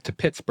native to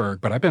Pittsburgh,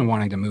 but I've been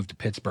wanting to move to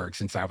Pittsburgh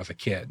since I was a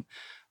kid.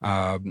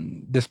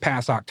 This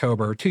past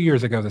October, 2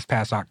 years ago,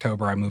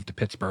 I moved to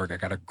Pittsburgh. I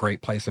got a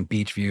great place in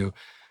Beachview.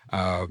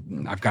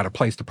 I've got a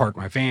place to park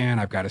my van.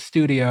 I've got a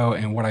studio.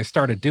 And what I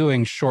started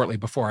doing shortly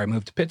before I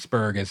moved to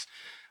Pittsburgh is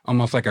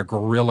almost like a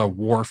guerrilla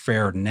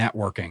warfare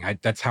networking.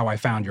 That's how I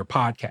found your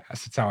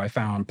podcast. It's how I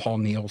found Paul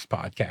Neal's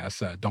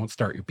podcast. Don't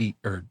Start Your Beat,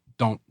 or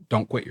Don't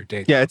Quit Your Day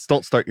Job. Yeah, it's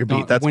Don't Start Your Beat.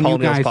 Don't- That's when Paul you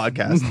Neal's guys-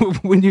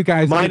 podcast. When you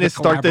guys Mine did the is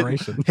Start the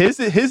collaboration. his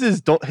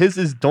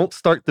is Don't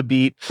Start the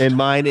Beat, and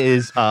mine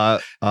is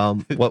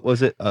what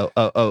was it?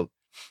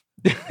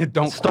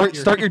 Don't quit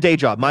Start your day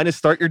job. Mine is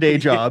Start Your Day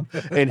Job,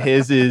 and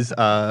his is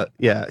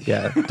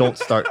Don't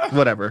Start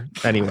whatever.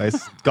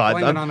 Anyways, God,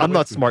 Blame it on the I'm not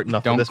whiskey. smart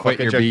enough for Don't this quit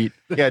fucking your joke.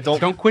 beat. Yeah,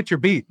 Don't quit your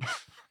beat.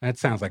 That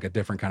sounds like a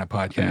different kind of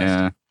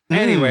podcast. Yeah.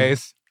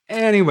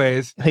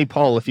 Anyways, Hey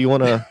Paul, if you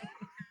wanna,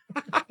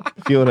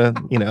 you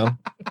know,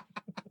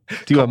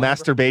 do a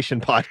masturbation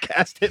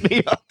podcast, hit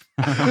me up.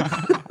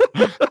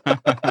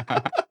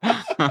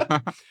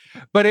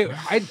 but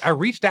I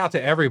reached out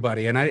to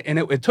everybody, and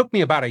it took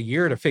me about a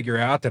year to figure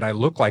out that I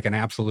look like an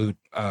absolute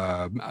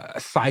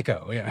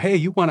psycho. Yeah, hey,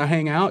 you want to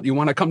hang out? You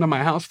want to come to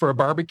my house for a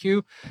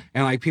barbecue?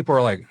 And like people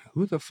are like,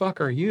 who the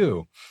fuck are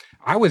you?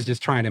 I was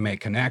just trying to make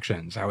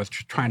connections. I was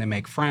trying to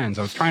make friends.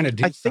 I was trying to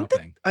do I think that-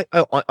 something.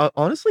 I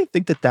honestly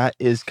think that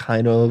is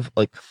kind of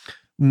like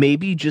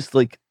maybe just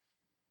like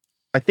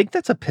I think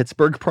that's a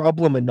Pittsburgh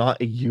problem and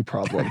not a you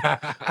problem.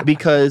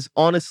 Because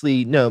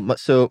honestly, no.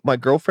 So my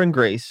girlfriend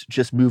Grace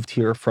just moved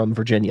here from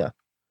Virginia,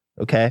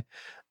 okay,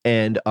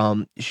 and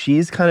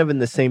she's kind of in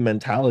the same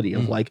mentality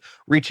of like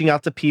reaching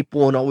out to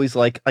people and always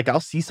like I'll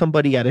see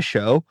somebody at a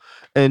show,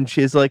 and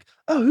she's like,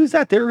 "Oh, who's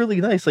that? They're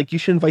really nice. Like you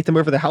should invite them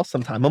over to the house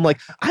sometime." I'm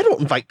like, "I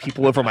don't invite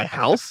people over my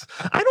house.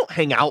 I don't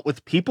hang out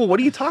with people. What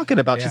are you talking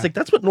about?" Yeah. She's like,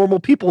 "That's what normal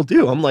people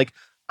do." I'm like,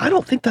 I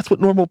don't think that's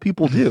what normal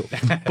people do.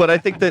 But I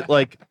think that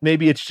like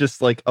maybe it's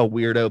just like a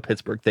weirdo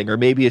Pittsburgh thing, or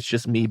maybe it's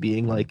just me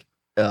being like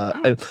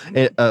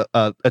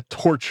a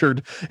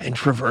tortured,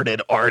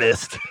 introverted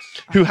artist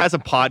who has a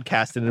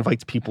podcast and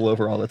invites people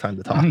over all the time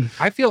to talk.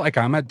 I feel like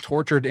I'm a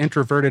tortured,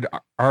 introverted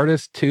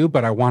artist too,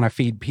 but I want to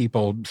feed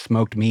people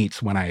smoked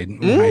meats when I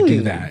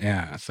do that.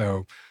 Yeah.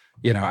 So,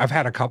 I've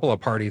had a couple of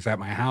parties at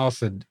my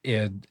house, and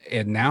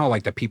now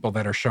like the people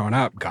that are showing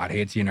up, God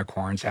Hates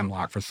Unicorns,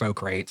 Hemlock for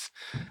Socrates.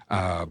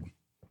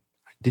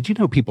 Did you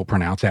know people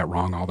pronounce that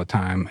wrong all the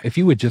time? If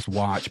you would just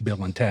watch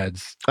Bill and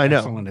Ted's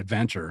Excellent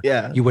Adventure,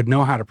 you would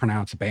know how to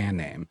pronounce a band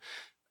name.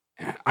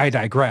 I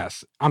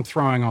digress. I'm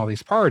throwing all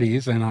these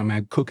parties and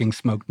I'm cooking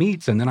smoked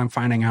meats, and then I'm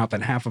finding out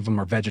that half of them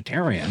are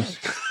vegetarians.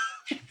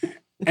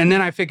 And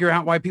then I figure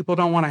out why people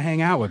don't want to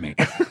hang out with me.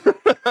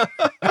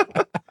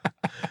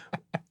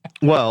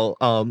 Well,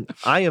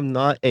 I am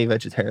not a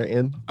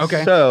vegetarian.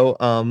 Okay. So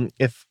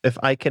if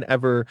I can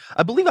ever,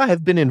 I believe I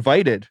have been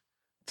invited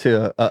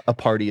to a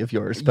party of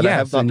yours, but I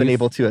have not been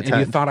able to attend.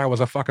 And you thought I was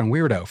a fucking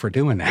weirdo for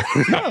doing that.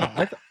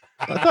 No,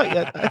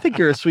 I think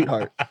you're a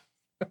sweetheart.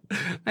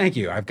 Thank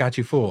you. I've got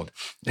you fooled.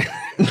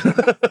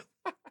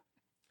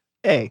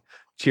 Hey,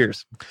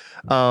 cheers.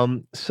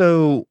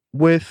 So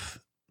with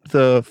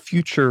the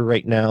future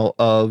right now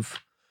of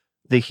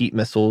the Heat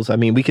Missiles, I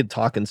mean, we could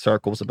talk in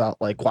circles about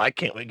like, why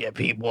can't we get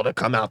people to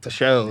come out to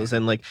shows?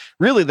 And like,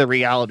 really the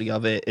reality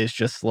of it is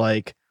just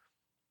like,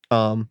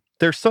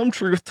 there's some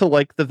truth to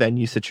like the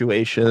venue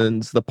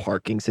situations, the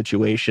parking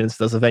situations.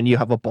 Does a venue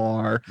have a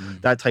bar?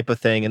 That type of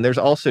thing. And there's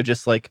also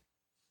just like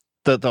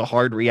the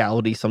hard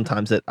reality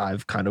sometimes that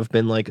I've kind of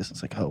been like,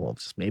 it's like, oh, well,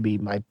 just maybe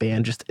my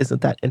band just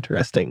isn't that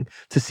interesting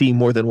to see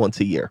more than once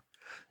a year.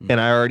 And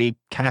I already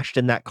cashed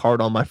in that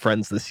card on my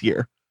friends this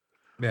year.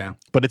 Yeah.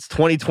 But it's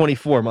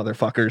 2024,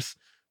 motherfuckers.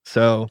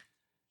 So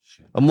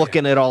I'm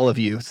looking at all of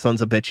you,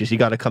 sons of bitches. You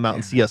got to come out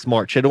and see us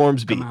march at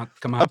Ormsby.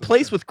 Come out a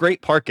place with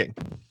great parking.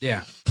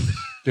 Yeah.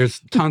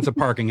 There's tons of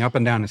parking up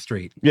and down the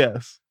street.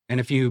 Yes. And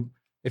if you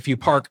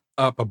park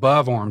up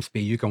above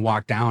Ormsby, you can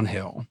walk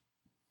downhill.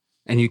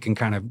 And you can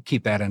kind of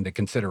keep that into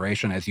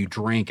consideration as you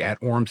drink at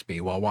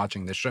Ormsby while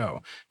watching the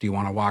show. Do you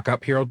want to walk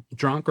uphill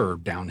drunk or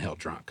downhill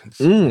drunk?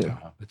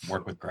 It's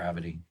work with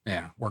gravity.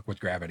 Yeah, work with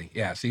gravity.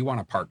 Yeah, so you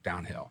want to park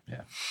downhill.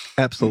 Yeah,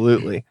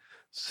 absolutely.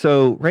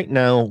 So right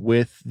now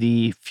with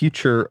the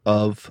future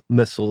of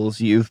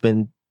Missiles, you've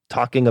been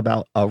talking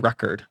about a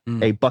record,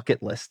 a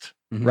bucket list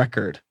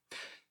record.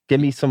 Give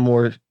me some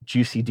more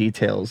juicy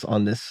details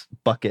on this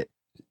bucket.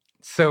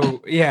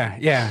 So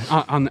yeah,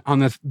 on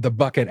the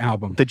bucket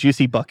album, the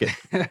juicy bucket.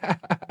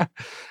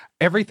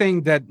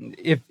 Everything that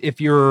if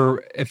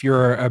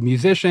you're a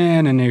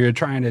musician and you're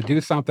trying to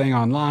do something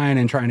online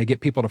and trying to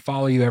get people to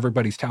follow you,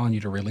 everybody's telling you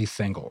to release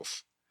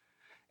singles,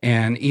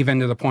 and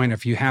even to the point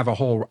if you have a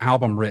whole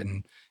album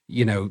written,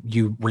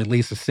 you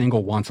release a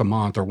single once a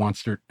month or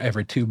once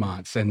every 2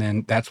 months, and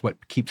then that's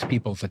what keeps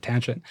people's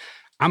attention.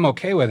 I'm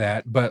okay with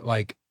that, but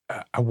like,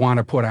 I want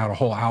to put out a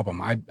whole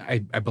album. I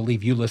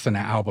believe you listen to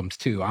albums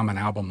too. I'm an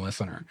album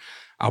listener.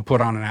 I'll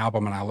put on an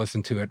album and I'll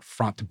listen to it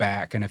front to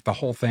back. And if the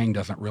whole thing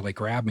doesn't really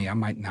grab me, I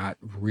might not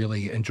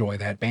really enjoy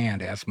that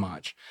band as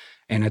much.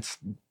 And it's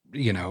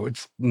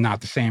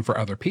not the same for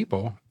other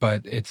people,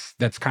 but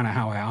that's kind of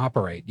how I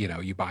operate.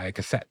 You buy a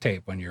cassette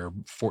tape when you're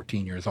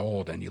 14 years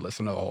old and you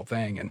listen to the whole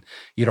thing, and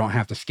you don't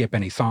have to skip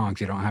any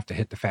songs. You don't have to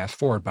hit the fast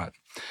forward button.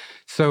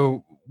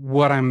 So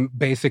what I'm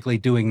basically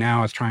doing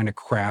now is trying to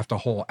craft a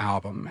whole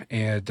album,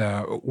 and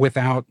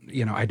without,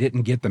 I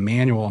didn't get the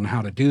manual on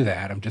how to do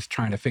that. I'm just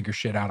trying to figure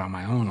shit out on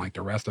my own, like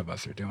the rest of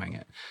us are doing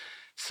it.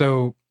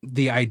 So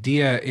the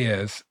idea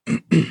is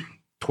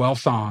 12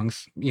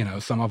 songs,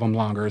 some of them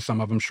longer, some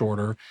of them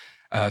shorter.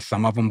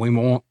 Some of them we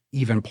won't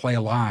even play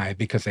live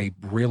because they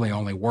really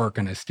only work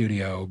in a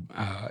studio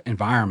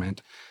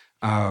environment.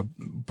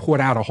 Put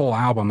out a whole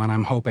album, and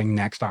I'm hoping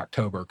next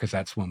October, because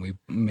that's when we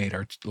made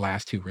our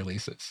last 2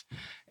 releases.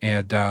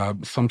 And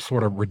some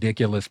sort of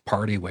ridiculous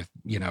party with,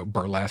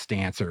 burlesque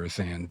dancers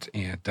and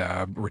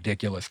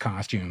ridiculous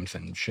costumes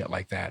and shit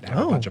like that.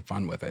 Have a bunch of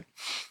fun with it.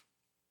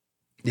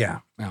 Yeah,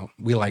 well,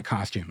 we like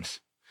costumes.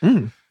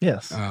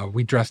 Yes.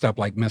 We dressed up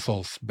like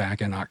missiles back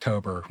in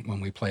October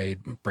when we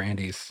played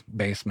Brandy's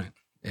basement.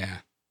 Yeah.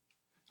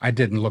 I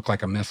didn't look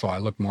like a missile. I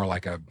looked more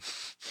like a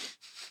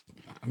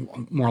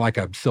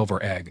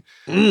silver egg.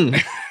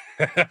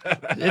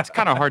 It's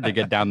kind of hard to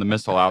get down the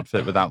missile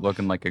outfit without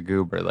looking like a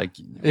goober. Like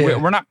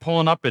we're not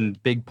pulling up in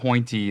big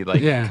pointy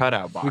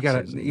cutout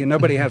boxes. We got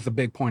nobody has the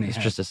big pointy. It's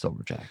head. just a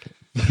silver jacket.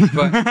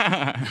 But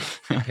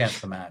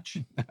Pants to match.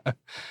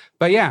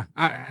 But yeah,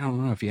 I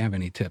don't know if you have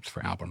any tips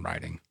for album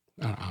writing.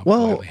 I'll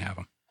well, gladly have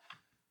them.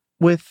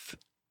 With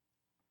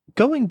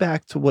going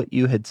back to what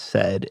you had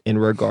said in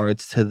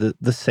regards to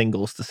the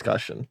singles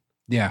discussion.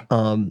 Yeah.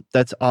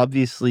 That's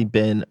obviously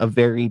been a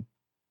very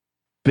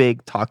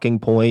big talking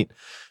point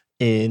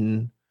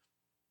in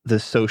the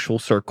social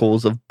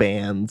circles of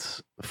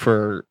bands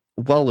for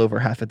well over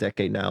half a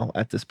decade now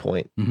at this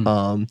point.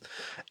 And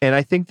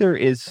I think there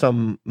is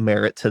some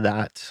merit to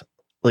that.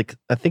 Like,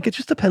 I think it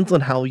just depends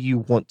on how you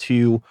want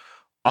to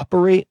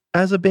operate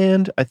as a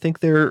band. I think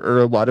there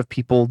are a lot of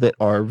people that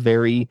are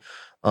very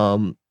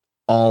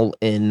all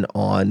in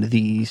on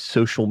the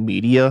social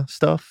media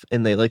stuff,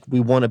 and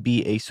we want to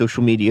be a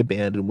social media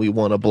band and we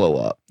want to blow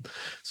up.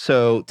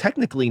 So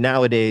technically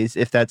nowadays,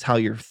 if that's how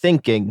you're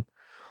thinking,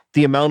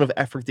 the amount of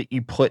effort that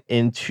you put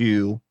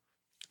into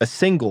a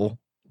single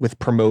with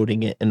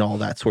promoting it and all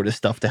that sort of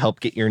stuff to help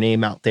get your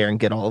name out there and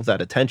get all of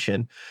that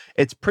attention,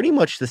 it's pretty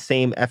much the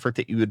same effort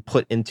that you would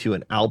put into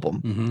an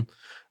album.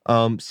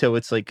 So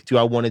it's like, do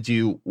I want to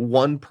do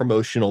one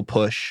promotional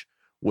push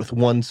with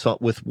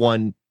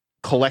one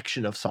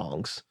collection of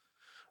songs,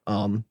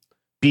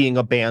 being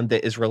a band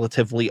that is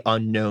relatively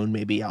unknown,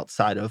 maybe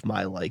outside of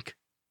my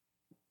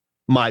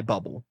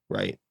bubble,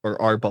 right? Or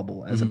our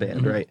bubble as a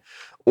band, right?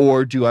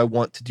 Or do I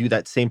want to do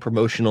that same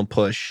promotional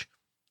push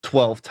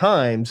 12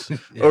 times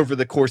over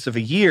the course of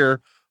a year,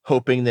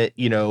 hoping that,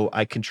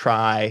 I can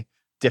try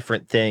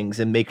different things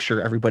and make sure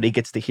everybody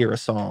gets to hear a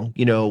song?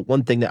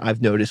 One thing that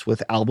I've noticed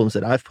with albums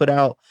that I've put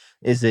out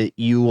is that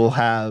you will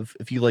have,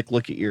 if you look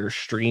at your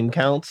stream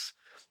counts,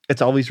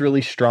 it's always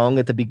really strong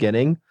at the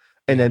beginning.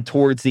 And then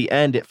towards the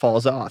end, it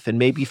falls off. And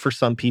maybe for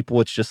some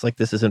people, it's just like,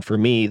 this isn't for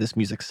me. This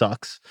music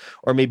sucks.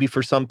 Or maybe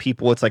for some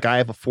people, it's like, I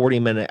have a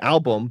 40-minute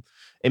album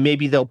and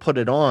maybe they'll put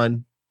it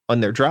on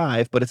their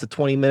drive, but it's a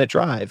 20-minute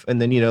drive. And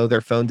then,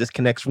 their phone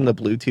disconnects from the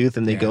Bluetooth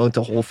and they go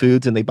into Whole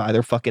Foods and they buy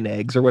their fucking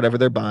eggs or whatever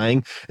they're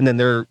buying. And then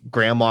their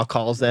grandma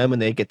calls them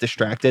and they get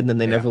distracted and then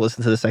they never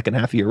listen to the second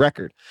half of your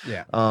record.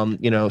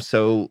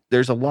 So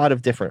there's a lot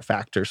of different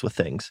factors with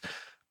things.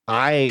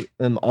 I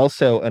am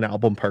also an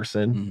album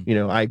person.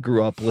 I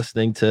grew up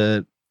listening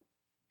to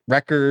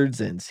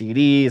records and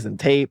CDs and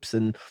tapes,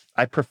 and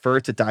I prefer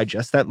to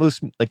digest that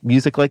most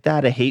music like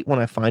that. I hate when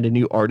I find a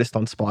new artist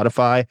on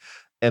Spotify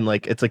and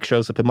it's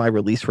shows up in my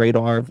release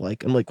radar of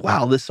I'm like,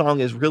 wow, this song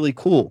is really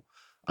cool.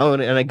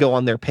 And I go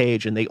on their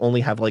page and they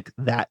only have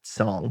that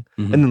song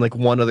and then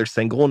one other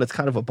single, and it's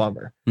kind of a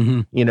bummer,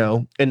 and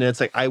it's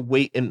like, I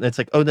wait and it's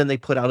like, oh, then they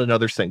put out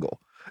another single.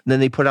 And then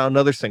they put out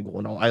another single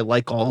and I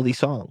like all these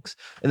songs.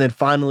 And then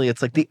finally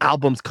it's like the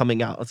album's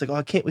coming out. It's like, oh,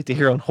 I can't wait to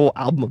hear a whole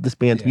album of this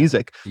band's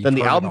music. Then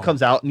the album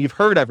comes out and you've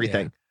heard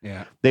everything.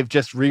 They've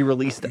just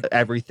re-released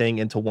everything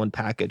into one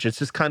package. It's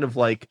just kind of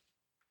like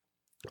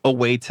a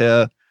way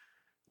to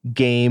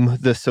game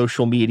the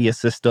social media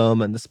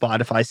system and the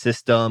Spotify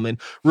system and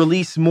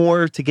release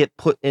more to get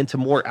put into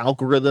more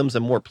algorithms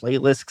and more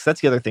playlists. 'Cause that's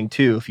the other thing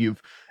too. If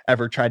you've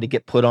ever tried to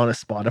get put on a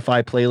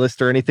Spotify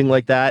playlist or anything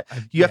like that,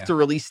 you have to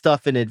release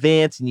stuff in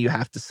advance and you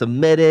have to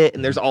submit it,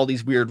 and there's all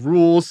these weird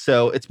rules.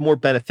 So it's more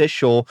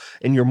beneficial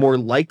and you're more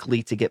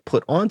likely to get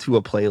put onto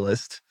a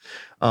playlist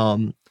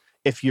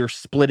if you're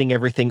splitting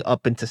everything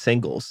up into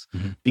singles.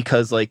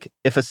 Because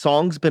if a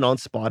song's been on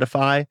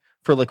Spotify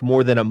for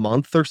more than a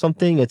month or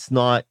something, it's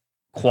not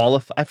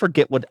qualify. I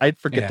forget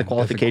the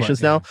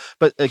qualifications now,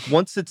 but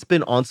once it's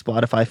been on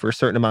Spotify for a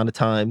certain amount of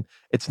time,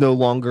 it's no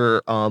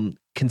longer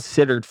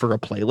considered for a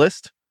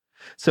playlist.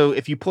 So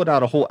if you put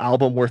out a whole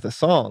album worth of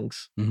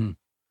songs, and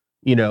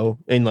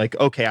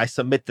okay, I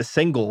submit the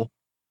single,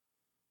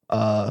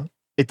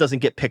 it doesn't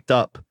get picked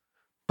up,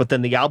 but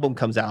then the album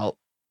comes out,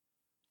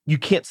 you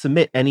can't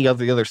submit any of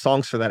the other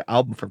songs for that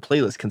album for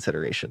playlist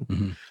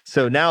consideration.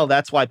 So now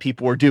that's why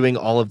people are doing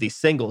all of these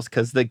singles,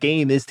 because the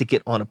game is to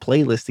get on a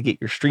playlist to get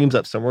your streams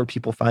up somewhere.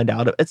 People find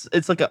out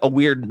it's like a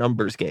weird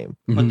numbers game.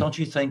 But don't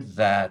you think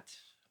that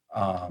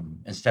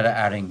instead of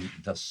adding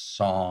the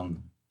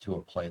song to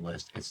a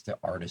playlist, it's the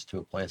artist to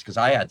a playlist? Because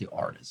I add the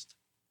artist.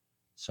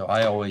 So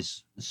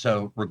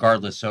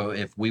regardless, so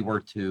if we were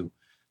to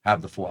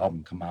have the full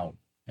album come out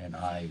and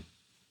I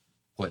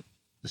put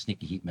the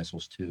Sneaky Heat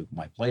Missiles to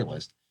my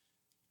playlist,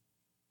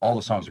 all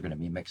the songs are going to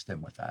be mixed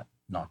in with that,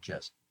 not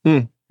just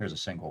here's a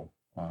single.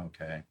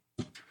 Okay.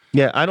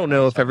 Yeah, I don't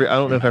know if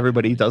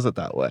everybody does it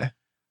that way.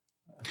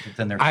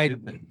 Then they're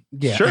stupid.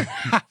 Yeah, sure.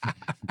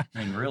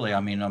 I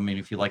mean,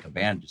 if you like a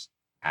band, just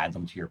add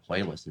them to your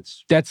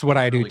playlist. That's what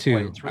I do too.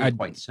 It's really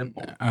quite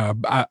simple.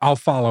 I'll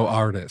follow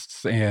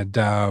artists, and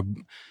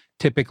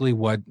typically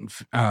what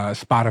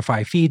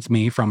Spotify feeds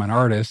me from an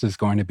artist is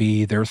going to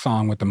be their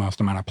song with the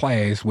most amount of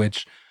plays,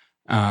 which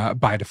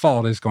by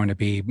default is going to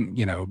be,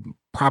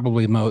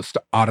 probably most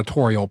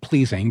auditorial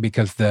pleasing,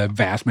 because the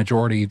vast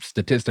majority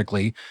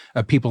statistically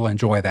of people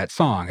enjoy that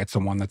song. It's the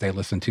one that they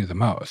listen to the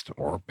most,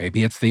 or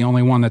maybe it's the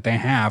only one that they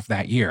have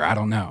that year. I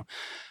don't know.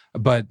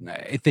 But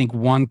I think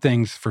one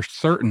thing's for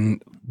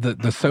certain,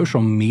 the social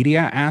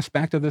media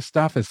aspect of this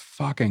stuff is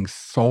fucking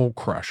soul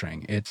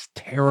crushing. It's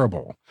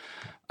terrible.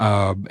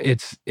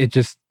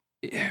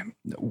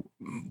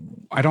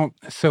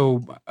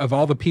 So of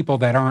all the people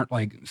that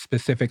aren't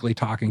specifically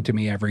talking to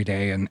me every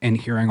day and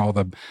hearing all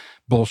the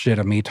bullshit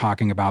of me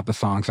talking about the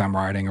songs I'm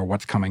writing or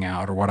what's coming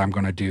out or what I'm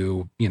going to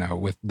do,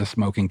 with the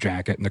smoking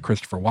jacket and the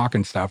Christopher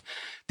Walken stuff,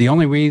 the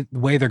only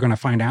way they're going to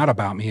find out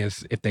about me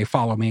is if they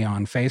follow me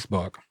on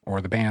Facebook or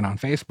the band on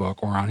Facebook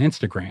or on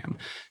Instagram.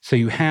 So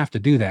you have to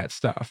do that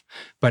stuff.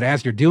 But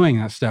as you're doing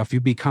that stuff, you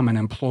become an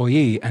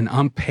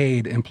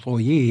unpaid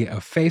employee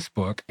of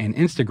Facebook and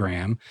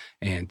Instagram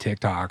and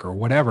TikTok or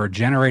whatever,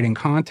 generating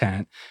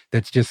content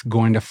that's just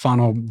going to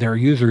funnel their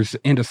users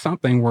into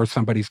something where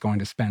somebody's going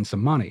to spend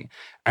some money.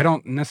 I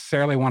don't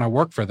necessarily want to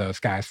work for those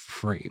guys for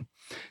free.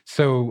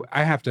 So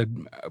I have to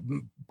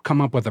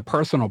come up with a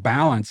personal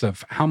balance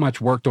of how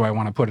much work do I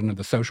want to put into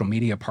the social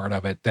media part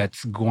of it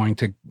that's going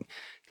to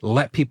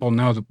let people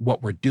know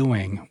what we're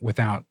doing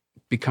without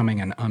becoming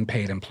an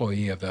unpaid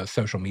employee of the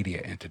social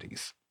media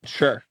entities.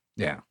 Sure.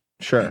 Yeah.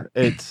 Sure.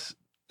 That's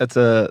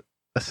a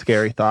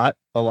scary thought,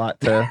 a lot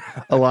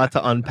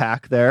to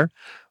unpack there.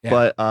 Yeah.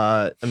 But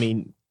I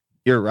mean,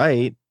 you're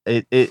right.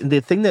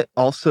 The thing that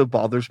also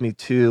bothers me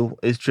too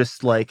is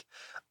just like,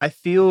 I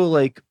feel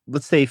like,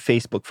 let's say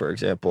Facebook, for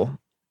example,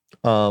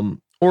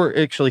 or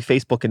actually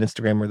Facebook and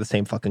Instagram are the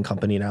same fucking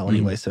company now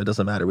anyway, so it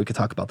doesn't matter. We could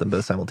talk about them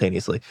both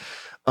simultaneously.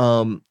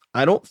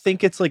 I don't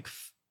think it's like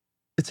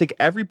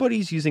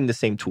everybody's using the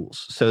same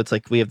tools. So it's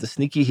like we have the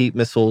sneaky heat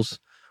missiles,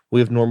 we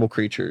have normal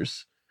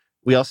creatures.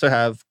 We also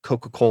have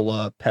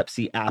Coca-Cola,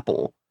 Pepsi,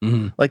 Apple,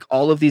 like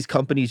all of these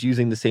companies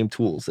using the same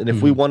tools. And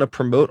if we want to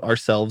promote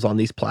ourselves on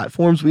these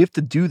platforms, we have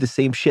to do the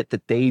same shit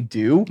that they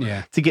do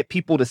to get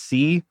people to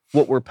see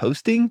what we're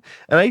posting.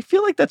 And I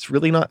feel like that's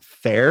really not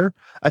fair.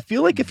 I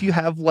feel like if you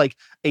have like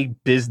a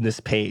business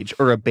page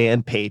or a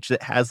band page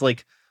that has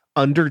like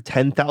under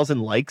 10,000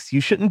 likes,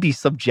 you shouldn't be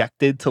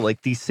subjected to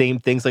like these same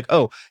things like,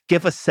 oh,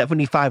 give us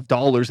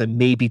 $75 and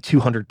maybe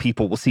 200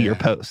 people will see your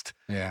post.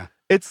 Yeah.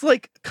 It's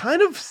like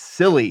kind of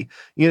silly.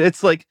 You know,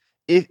 it's like,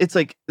 it's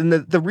like, and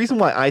the reason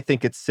why I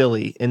think it's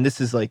silly, and this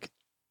is like,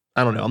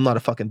 I don't know, I'm not a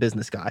fucking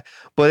business guy,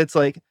 but it's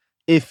like,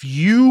 if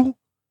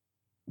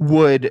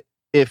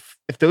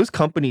those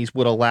companies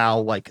would allow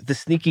like the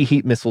sneaky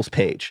heat missiles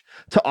page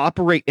to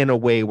operate in a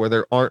way where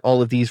there aren't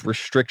all of these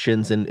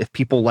restrictions, and if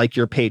people like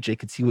your page, they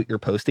could see what you're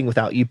posting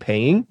without you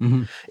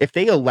paying. If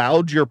they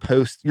allowed your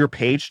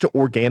page to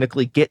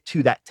organically get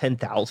to that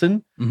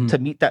 10,000 to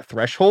meet that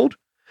threshold,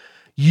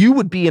 you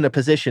would be in a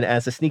position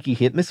as a sneaky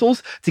hit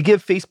missiles to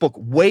give Facebook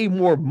way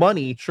more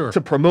money to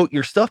promote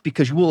your stuff,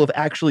 because you will have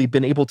actually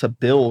been able to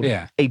build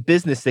a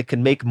business that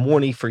can make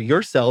money for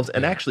yourselves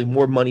and actually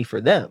more money for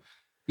them.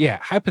 Yeah.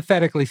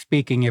 Hypothetically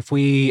speaking, if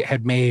we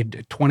had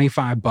made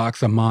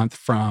 $25 a month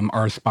from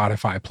our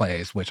Spotify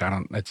plays, which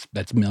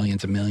that's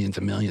millions and millions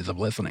and millions of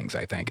listenings,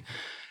 I think.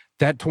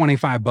 That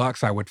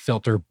 $25 I would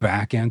filter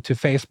back into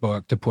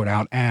Facebook to put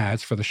out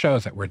ads for the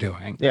shows that we're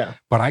doing. Yeah.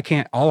 But I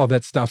can't, all of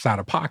that stuff's out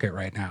of pocket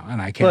right now,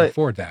 and I can't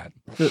afford that.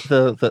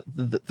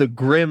 The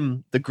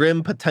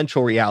grim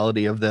potential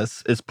reality of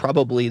this is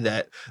probably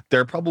that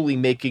they're probably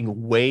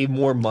making way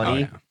more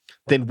money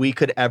than we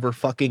could ever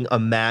fucking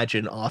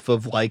imagine off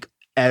of like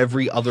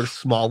every other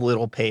small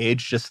little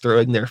page just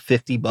throwing their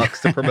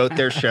 $50 to promote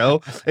their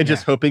show and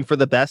just hoping for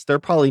the best. They're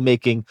probably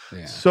making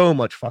so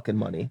much fucking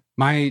money.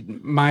 My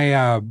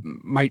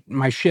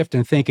shift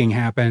in thinking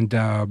happened,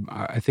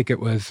 I think it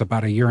was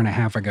about 1.5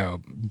 years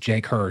ago,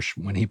 Jake Hirsch,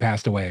 when he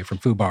passed away from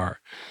FUBAR.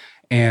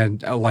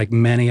 And like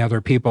many other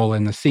people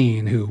in the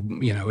scene who,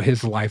 you know,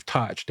 his life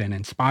touched and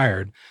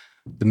inspired,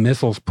 the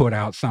Missiles put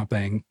out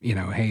something, you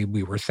know, hey,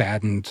 we were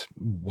saddened,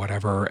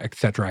 whatever,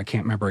 etc. I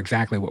can't remember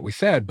exactly what we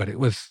said, but it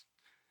was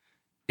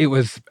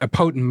a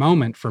potent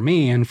moment for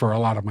me and for a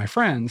lot of my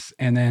friends.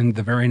 And then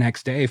the very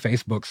next day,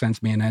 Facebook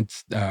sends me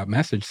a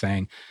message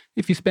saying,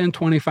 if you spend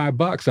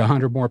 $25,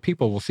 100 more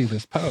people will see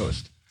this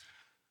post.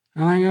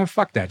 I'm like,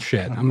 fuck that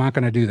shit. I'm not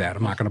going to do that.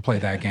 I'm not going to play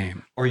that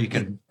game. Or you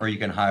can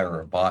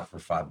hire a bot for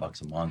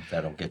 $5 a month.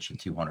 That'll get you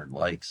 200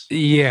 likes.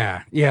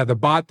 Yeah. The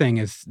bot thing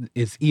is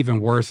even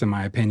worse in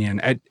my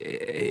opinion.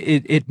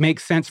 It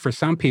makes sense for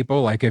some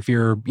people. Like if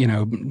you're, you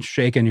know,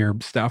 shaking your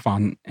stuff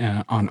on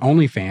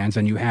OnlyFans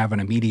and you have an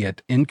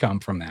immediate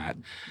income from that,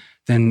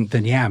 then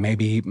yeah,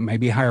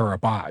 maybe hire a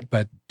bot.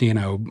 But you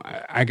know,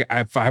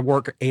 if I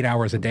work 8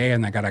 hours a day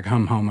and I got to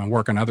come home and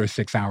work another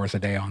 6 hours a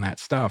day on that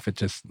stuff, it's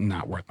just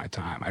not worth my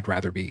time. I'd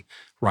rather be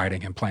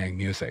writing and playing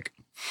music.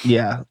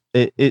 Yeah,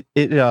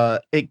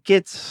 it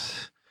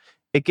gets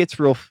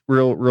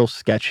real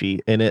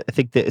sketchy, and I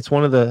think that it's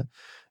one of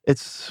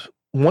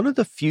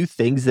the few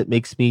things that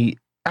makes me.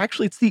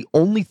 Actually, it's the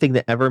only thing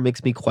that ever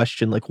makes me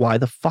question, like, why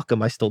the fuck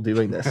am I still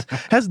doing this? It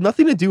has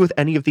nothing to do with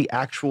any of the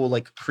actual,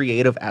 like,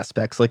 creative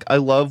aspects. Like, I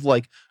love,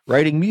 like,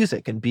 writing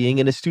music and being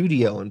in a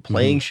studio and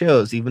playing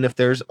shows, even if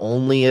there's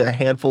only a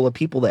handful of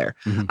people there.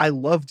 I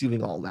love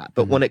doing all that.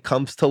 But when it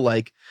comes to,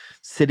 like,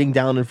 sitting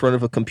down in front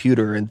of a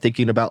computer and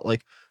thinking about,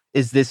 like,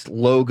 is this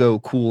logo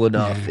cool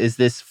enough? Is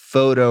this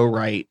photo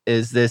right?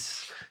 Is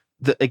this,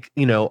 like,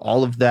 you know,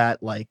 all of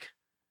that, like,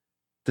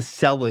 the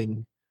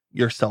selling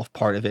yourself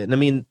part of it. And I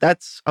mean,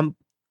 I'm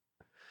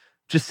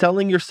just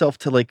selling yourself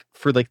to like,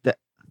 for like the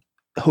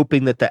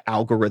hoping that the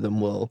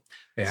algorithm will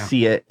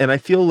see it. And I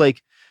feel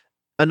like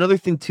another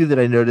thing too that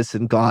I noticed,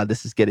 and God,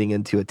 this is getting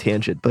into a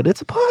tangent, but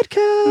it's a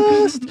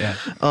podcast.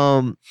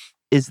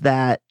 Is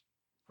that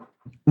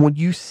when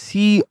you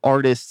see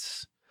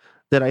artists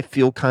that I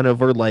feel kind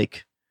of are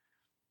like,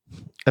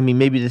 I mean,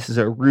 maybe this is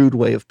a rude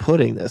way of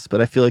putting this,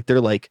 but I feel like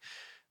they're like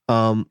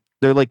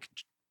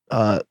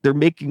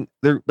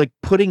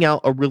putting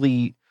out a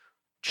really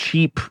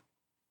cheap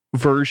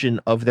version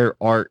of their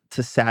art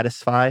to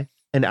satisfy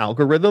an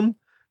algorithm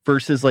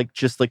versus like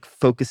just like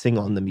focusing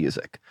on the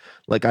music.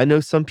 Like I know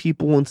some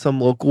people in some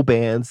local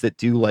bands that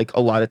do like a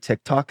lot of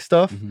TikTok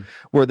stuff Mhm.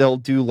 where they'll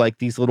do like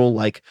these little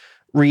like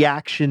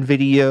reaction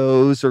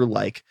videos or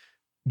like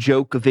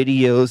joke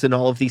videos and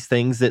all of these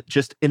things that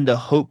just in the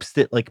hopes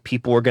that like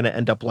people are going to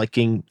end up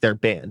liking their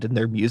band and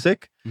their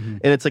music. Mhm.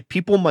 And it's like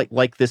people might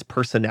like this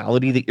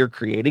personality that you're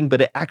creating, but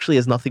it actually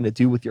has nothing to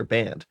do with your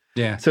band.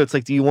 Yeah. So it's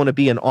like, do you want to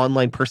be an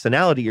online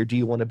personality or do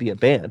you want to be a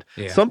band?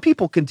 Yeah. Some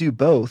people can do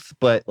both,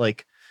 but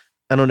like,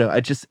 I don't know.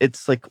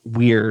 It's like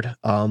weird.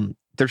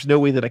 There's no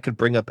way that I could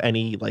bring up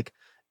any like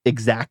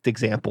exact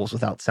examples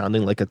without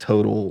sounding like a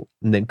total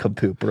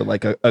nincompoop or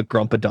like a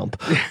grump-a-dump.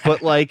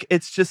 But like,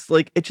 it's just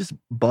like, it just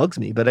bugs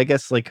me. But I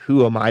guess like,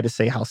 who am I to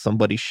say how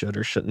somebody should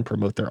or shouldn't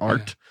promote their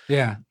art?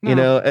 Yeah. You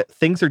know,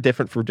 things are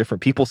different for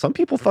different people. Some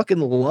people fucking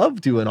love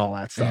doing all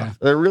that stuff. Yeah.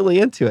 They're really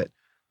into it.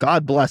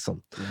 God bless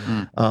them.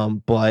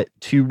 Mm. But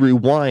to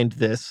rewind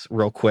this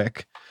real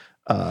quick,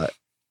 an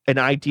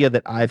idea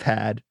that I've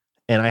had,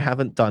 and I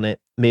haven't done it,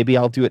 maybe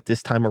I'll do it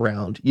this time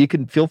around. You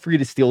can feel free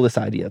to steal this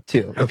idea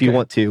too, if you Okay.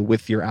 want to,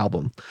 with your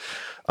album.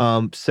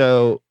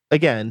 So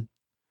again,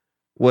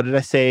 what did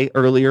I say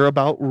earlier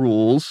about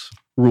rules?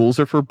 Rules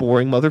are for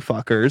boring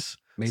motherfuckers.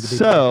 Made to be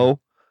So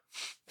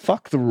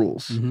fuck the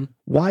rules. Mhm.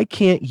 Why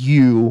can't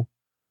you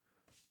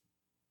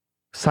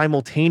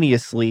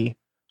simultaneously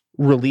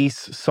release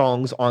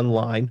songs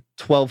online,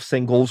 12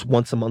 singles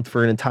once a month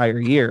for an entire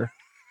year,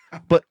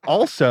 but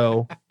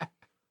also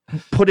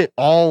put it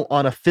all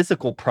on a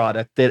physical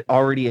product that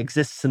already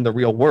exists in the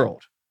real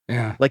world?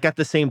 Yeah. Like at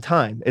the same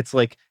time, it's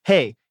like,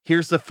 hey,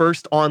 here's the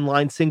first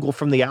online single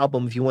from the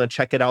album. If you want to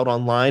check it out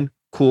online,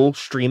 cool,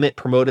 stream it,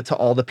 promote it to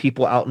all the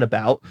people out and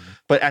about.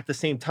 But at the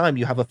same time,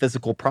 you have a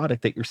physical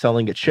product that you're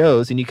selling at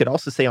shows. And you could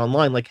also say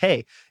online, like,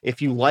 hey,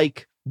 if you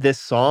like this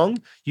song,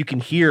 you can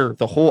hear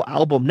the whole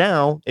album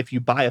now if you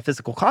buy a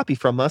physical copy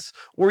from us,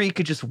 or you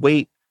could just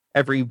wait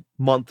every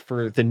month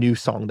for the new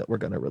song that we're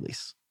going to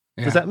release.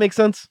 Yeah. Does that make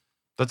sense?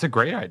 That's a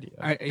great idea.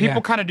 Yeah.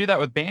 People kind of do that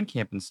with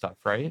Bandcamp and stuff,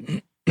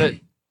 right?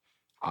 That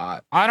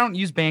I don't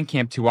use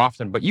Bandcamp too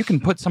often, but you can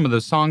put some of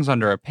those songs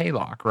under a pay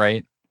lock,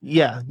 right?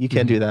 Yeah, you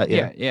can do that.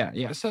 Yeah.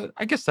 Yeah. So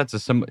I guess that's a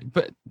similar,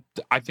 but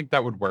I think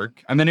that would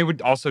work, and then it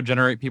would also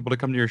generate people to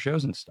come to your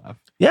shows and stuff.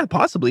 Yeah,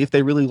 possibly if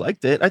they really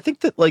liked it. I think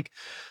that like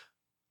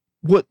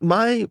what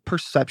my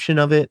perception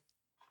of it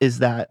is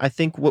that I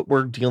think what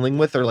we're dealing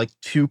with are like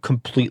two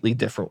completely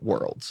different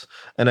worlds.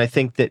 And I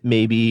think that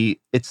maybe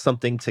it's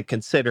something to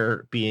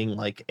consider being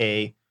like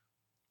an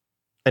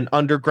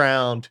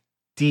underground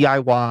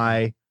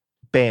DIY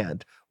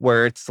band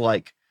where it's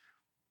like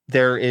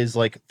there is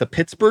like the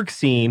Pittsburgh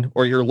scene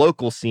or your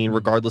local scene,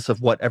 regardless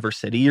of whatever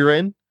city you're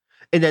in.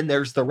 And then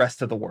there's the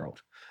rest of the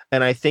world.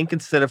 And I think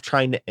instead of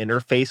trying to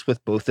interface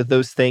with both of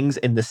those things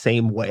in the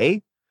same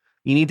way,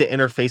 you need to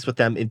interface with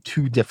them in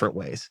two different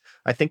ways.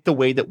 I think the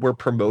way that we're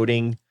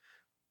promoting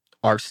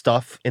our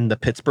stuff in the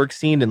Pittsburgh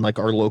scene and like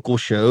our local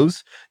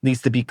shows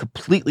needs to be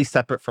completely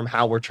separate from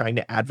how we're trying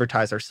to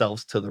advertise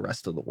ourselves to the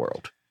rest of the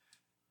world.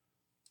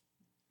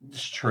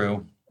 It's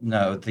true.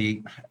 No,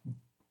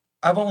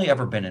 I've only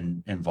ever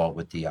been involved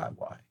with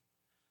DIY.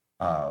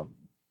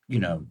 You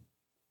know,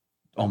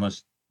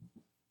 almost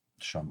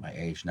showing my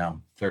age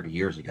now, 30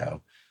 years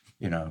ago,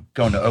 you know,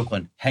 going to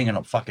Oakland, hanging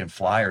up fucking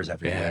flyers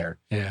everywhere,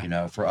 Yeah. you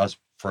know, for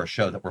a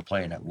show that we're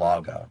playing at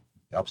Laga,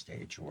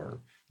 Upstage, or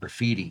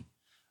Graffiti.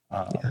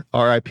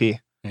 R.I.P.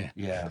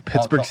 Yeah.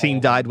 Pittsburgh scene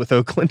died with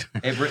Oakland.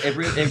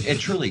 It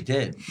truly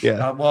did.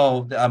 Yeah.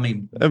 Well, I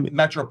mean, I mean-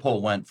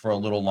 Metropole went for a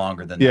little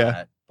longer than Yeah.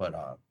 that,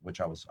 but which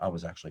I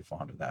was actually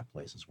fond of that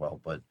place as well.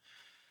 But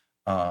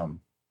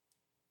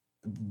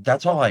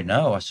that's all I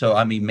know. So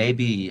I mean,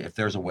 maybe if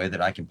there's a way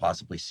that I can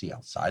possibly see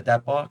outside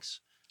that box,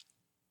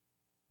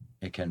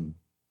 it can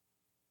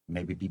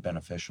maybe be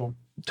beneficial.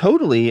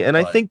 Totally. And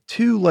I But- think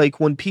too, like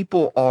when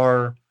people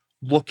are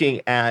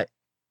looking at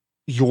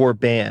your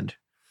band,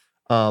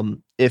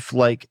 if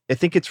like I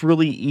think it's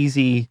really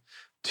easy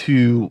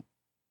to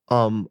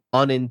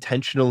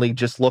unintentionally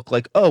just look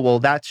like, oh, well,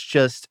 that's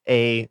just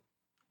a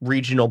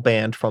regional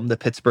band from the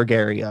Pittsburgh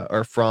area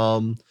or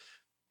from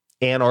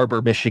Ann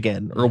Arbor,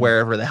 Michigan, or Mhm.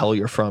 wherever the hell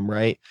you're from,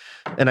 right?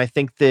 And I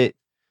think that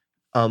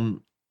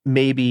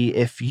maybe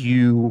if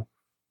you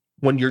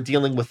when you're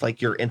dealing with like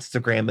your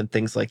Instagram and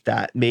things like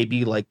that,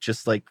 maybe like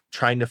just like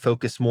trying to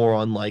focus more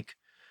on like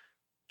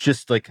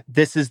just like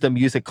this is the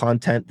music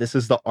content, this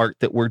is the art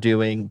that we're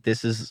doing,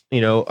 this is, you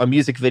know, a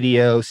music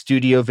video,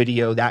 studio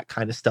video, that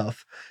kind of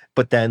stuff.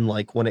 But then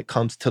like when it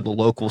comes to the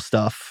local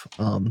stuff,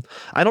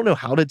 I don't know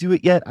how to do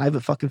it yet. I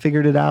haven't fucking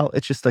figured it out.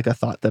 It's just like a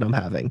thought that I'm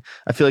having.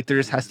 I feel like there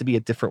just has to be a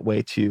different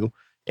way to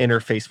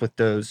interface with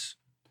those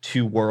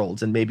two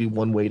worlds, and maybe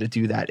one way to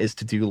do that is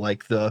to do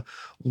like the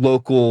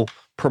local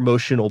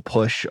promotional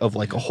push of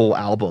like a whole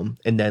album,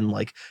 and then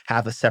like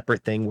have a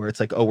separate thing where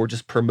it's like, oh, we're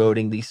just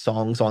promoting these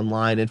songs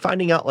online and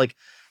finding out like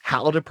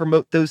how to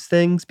promote those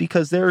things,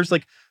 because there's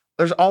like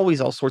there's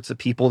always all sorts of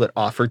people that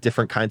offer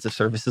different kinds of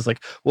services.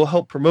 Like, we'll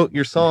help promote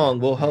your song,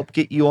 we'll help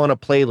get you on a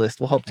playlist,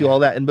 we'll help do all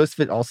that. And most of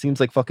it all seems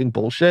like fucking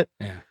bullshit.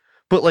 Yeah.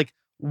 But like,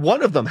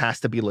 one of them has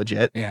to be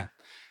legit. Yeah.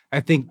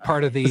 I think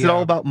part of the Is it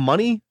all about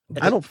money?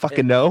 I don't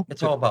fucking know.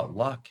 It's all about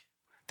luck.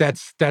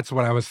 that's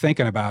what I was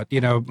thinking about.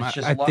 You know, It's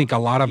just I luck. think a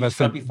lot of You us just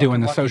gotta that be doing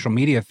fucking the lucky. social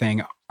media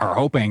thing are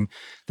hoping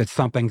that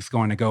something's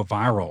going to go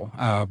viral.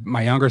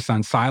 My younger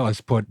son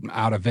Silas put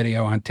out a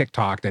video on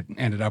TikTok that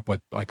ended up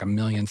with like 1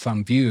 million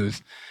some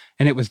views.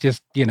 And it was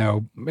just, you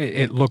know,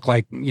 it looked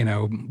like, you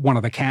know, one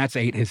of the cats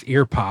ate his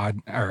ear pod,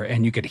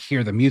 and you could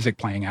hear the music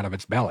playing out of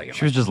its belly.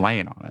 She was just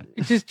laying on it.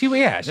 It's just,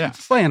 she's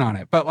just laying on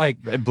it. But like,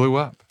 It blew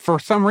up. for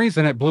some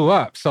reason it blew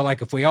up. So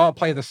like, if we all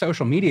play the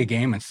social media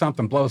game and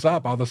something blows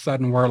up, all of a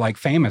sudden we're like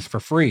famous for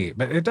free.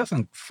 But it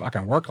doesn't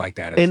fucking work like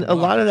that. And a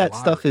lot of that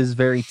stuff is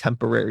very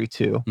temporary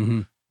too.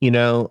 Mhm. You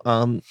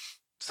know,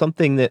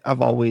 something that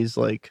I've always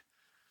like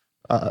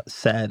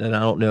said, and I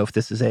don't know if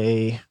this is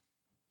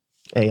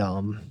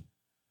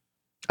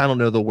I don't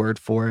know the word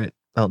for it.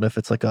 I don't know if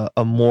it's like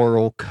a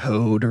moral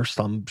code or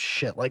some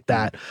shit like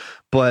that.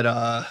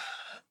 But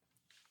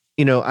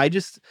you know, I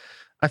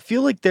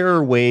feel like there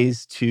are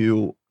ways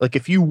to, like,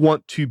 if you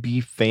want to be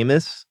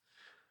famous,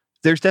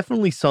 there's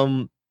definitely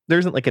there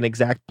isn't like an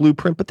exact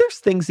blueprint, but there's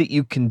things that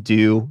you can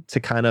do to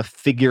kind of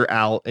figure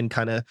out and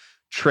kind of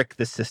trick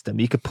the system.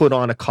 You could put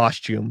on a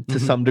costume to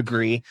some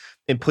degree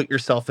and put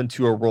yourself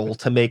into a role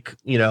to make,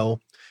 you know,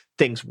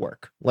 things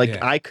work.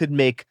 Like, I could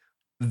make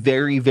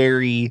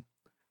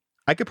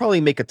I could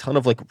probably make a ton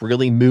of like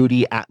really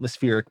moody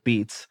atmospheric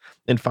beats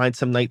and find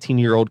some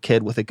 19-year-old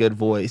kid with a good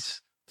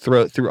voice,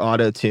 throw it through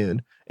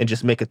auto-tune, and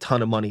just make a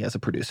ton of money as a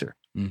producer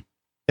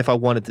if I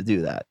wanted to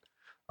do that.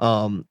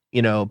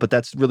 You know, but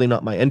that's really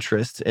not my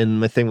interest. And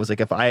my thing was like,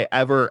 if I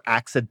ever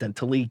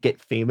accidentally get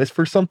famous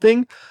for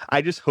something,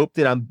 I just hope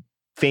that I'm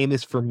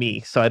famous for me,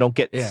 so I don't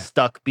get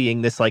stuck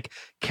being this like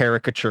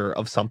caricature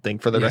of something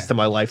for the rest of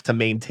my life to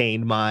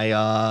maintain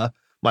my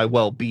my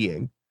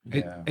well-being.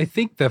 I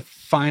think the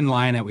fine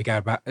line that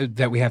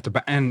we have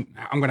to, and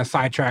I'm going to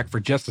sidetrack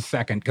for just a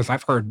second, because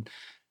I've heard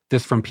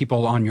this from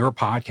people on your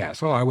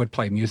podcast. Oh, I would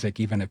play music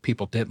even if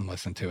people didn't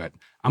listen to it.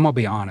 I'm going to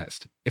be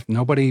honest. If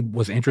nobody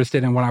was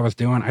interested in what I was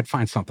doing, I'd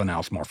find something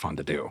else more fun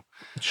to do.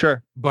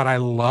 Sure. But I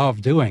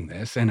love doing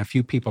this. And a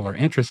few people are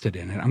interested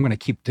in it, I'm going to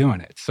keep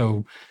doing it.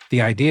 So the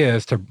idea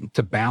is to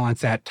balance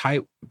that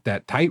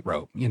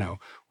tightrope. You know,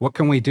 what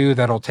can we do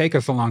that'll take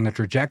us along the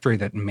trajectory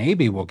that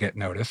maybe we'll get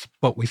noticed,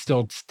 but we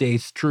still stay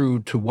true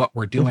to what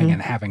we're doing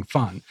and having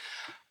fun.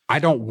 I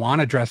don't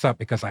want to dress up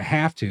because I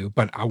have to,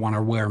 but I want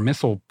to wear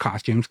missile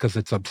costumes because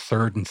it's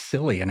absurd and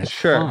silly and it's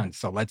fun.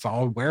 So let's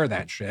all wear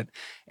that shit.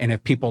 And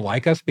if people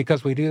like us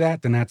because we do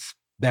that, then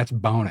that's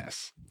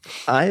bonus.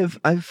 I've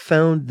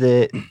found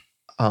that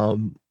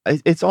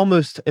it's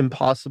almost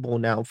impossible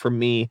now for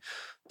me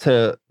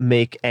to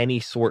make any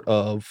sort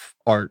of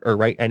art or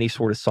write any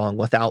sort of song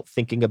without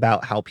thinking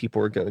about how people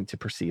are going to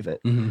perceive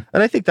it. And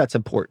I think that's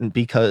important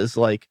because,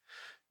 like,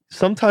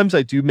 sometimes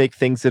I do make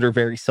things that are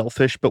very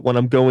selfish, but when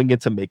I'm going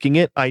into making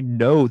it, I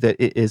know that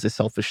it is a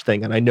selfish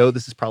thing. And I know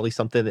this is probably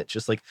something that's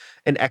just like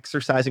an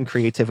exercise in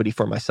creativity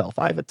for myself.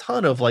 I have a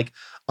ton of like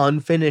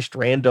unfinished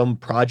random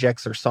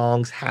projects or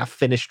songs, half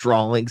finished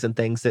drawings and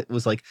things that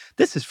was like,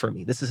 this is for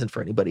me. This isn't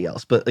for anybody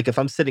else. But like, if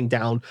I'm sitting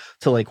down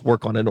to like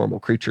work on a Normal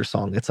Creature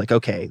song, it's like,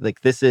 okay,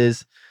 like this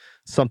is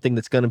something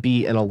that's going to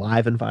be in a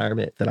live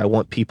environment that I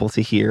want people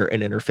to hear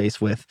and interface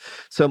with.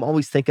 So I'm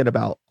always thinking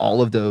about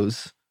all of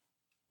those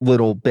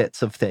little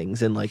bits of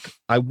things, and like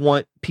I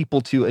want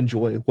people to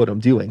enjoy what I'm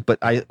doing, but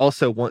I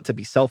also want to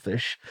be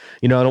selfish.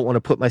 You know, I don't want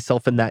to put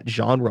myself in that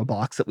genre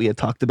box that we had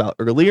talked about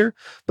earlier,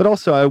 but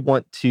also I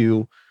want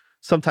to,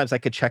 sometimes I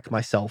could check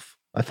myself.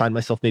 I find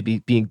myself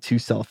maybe being too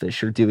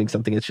selfish or doing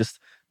something that's just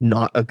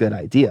not a good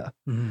idea.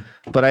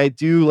 But I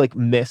do like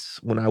miss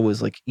when I was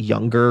like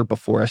younger,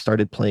 before I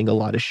started playing a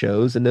lot of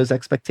shows, and those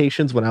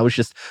expectations when I was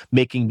just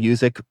making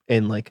music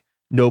and like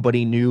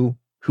nobody knew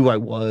who I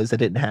was. I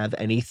didn't have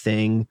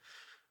anything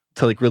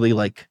to like really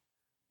like,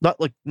 not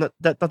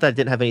that I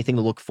didn't have anything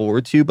to look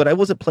forward to, but I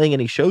wasn't playing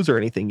any shows or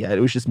anything yet.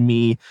 It was just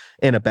me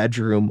in a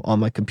bedroom on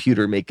my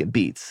computer making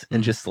beats,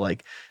 and just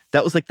like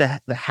that was like the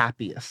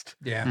happiest.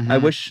 I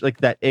wish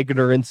like that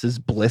ignorance is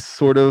bliss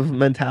sort of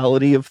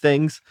mentality of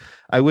things.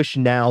 I wish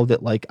now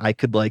that like I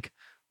could like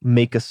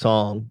make a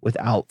song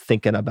without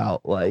thinking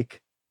about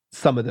like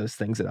some of those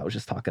things that I was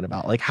just talking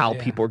about, like how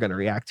people are going to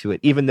react to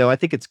it, even though I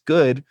think it's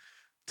good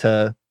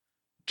to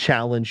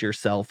challenge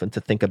yourself and to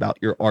think about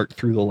your art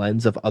through the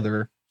lens of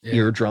other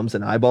eardrums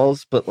and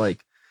eyeballs. But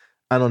like,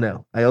 I don't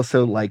know. I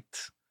also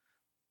liked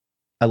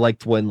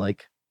when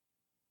like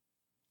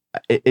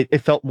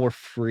it felt more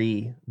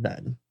free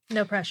then.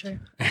 No pressure.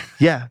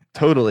 Yeah,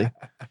 totally.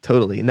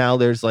 Now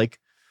there's like,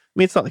 I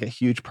mean, it's not like a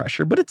huge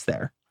pressure, but it's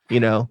there, you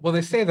know? Well,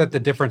 they say that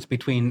the difference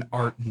between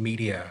art and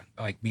media,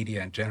 like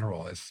media in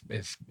general, is,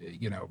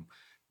 you know,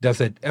 does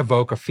it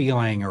evoke a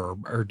feeling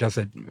or does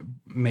it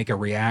make a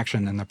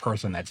reaction in the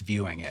person that's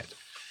viewing it?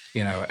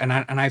 You know, and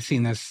I've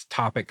seen this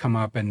topic come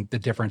up, and the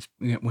difference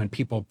when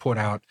people put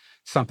out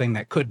something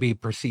that could be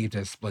perceived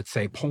as, let's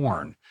say,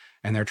 porn,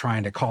 and they're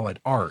trying to call it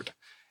art.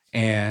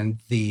 And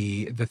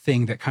the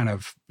thing that kind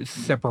of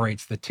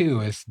separates the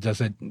two is, does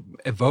it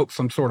evoke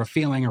some sort of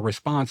feeling or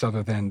response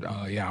other than,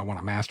 yeah, I want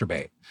to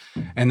masturbate?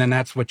 And then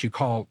that's what you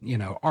call, you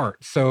know,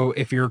 art. So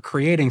if you're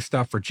creating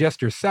stuff for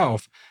just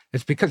yourself,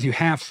 it's because you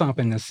have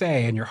something to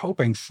say, and you're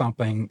hoping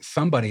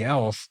somebody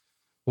else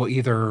will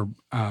either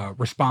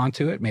respond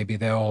to it. Maybe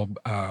they'll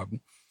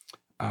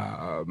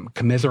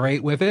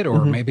commiserate with it,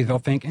 or Mhm. maybe they'll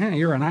think,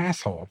 you're an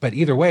asshole. But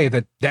either way,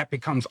 that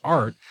becomes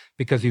art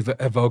because you've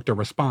evoked a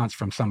response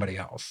from somebody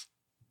else.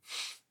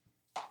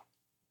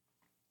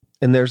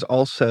 And there's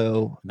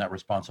also And that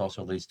response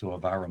also leads to a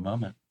viral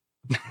moment.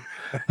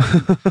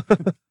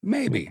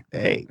 Maybe.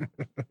 hey,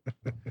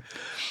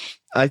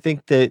 I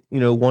think that, you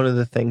know, one of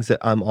the things that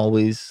I've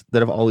always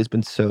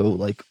been so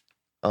like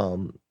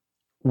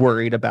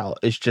worried about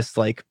is just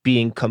like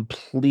being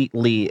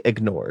completely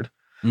ignored.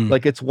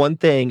 Like, it's one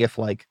thing if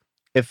like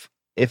if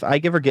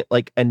I ever get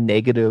like a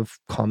negative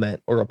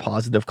comment or a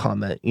positive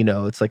comment, you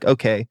know, it's like,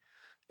 okay,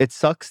 it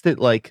sucks that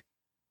like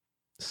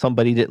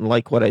somebody didn't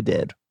like what I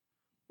did,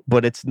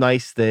 but it's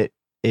nice that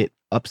it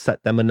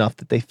upset them enough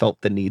that they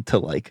felt the need to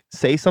like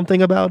say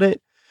something about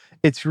it.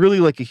 It's really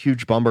like a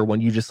huge bummer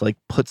when you just like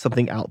put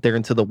something out there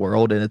into the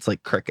world and it's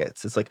like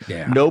crickets. It's like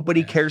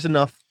nobody cares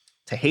enough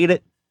to hate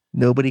it.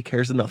 Nobody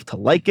cares enough to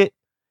like it.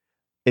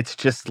 It's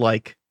just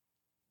like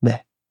meh.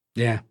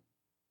 Yeah.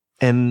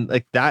 And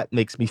like that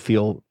makes me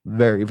feel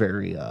very,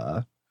 very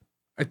I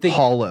think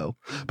hollow.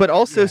 But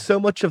also so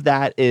much of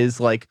that is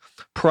like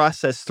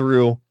processed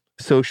through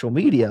social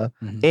media.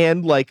 Mhm.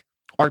 And like,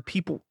 are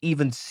people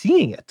even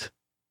seeing it?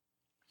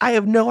 I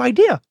have no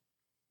idea.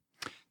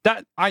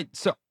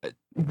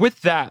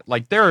 With that,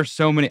 like there are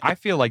so many, I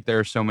feel like there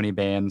are so many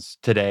bands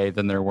today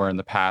than there were in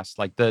the past.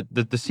 Like the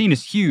scene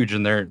is huge,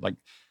 and they're like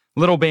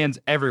little bands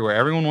everywhere.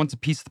 Everyone wants a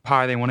piece of the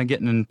pie. They want to get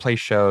in and play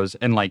shows.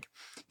 And like,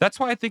 that's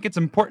why I think it's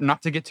important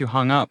not to get too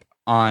hung up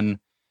on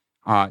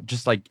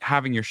just like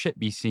having your shit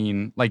be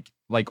seen. Like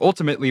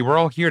ultimately we're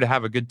all here to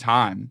have a good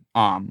time.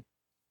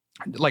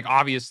 Like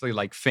obviously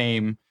like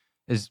fame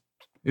it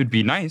would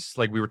be nice.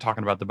 Like we were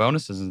talking about the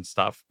bonuses and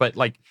stuff, but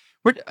like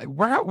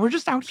we're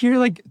just out here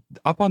like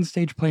up on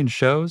stage playing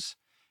shows,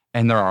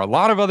 and there are a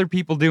lot of other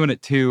people doing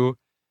it too.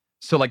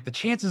 So like the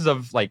chances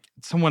of like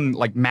someone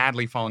like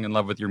madly falling in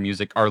love with your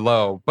music are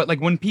low, but like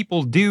when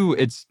people do,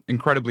 it's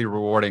incredibly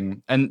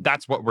rewarding. And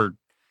that's what we're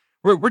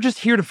just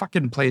here to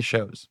fucking play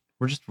shows.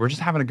 We're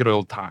just having a good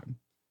old time.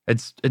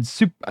 It's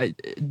super. I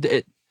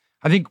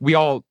think we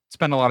all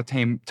spend a lot of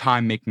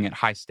time making it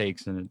high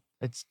stakes, and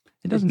it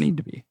doesn't need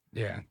to be.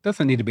 Yeah, it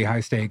doesn't need to be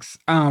high stakes.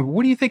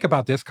 What do you think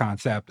about this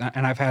concept?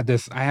 And I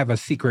have a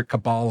secret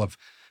cabal of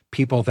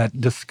people that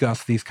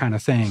discuss these kind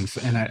of things.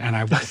 And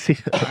I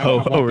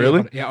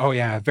really?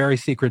 Yeah. Very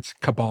secret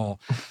cabal.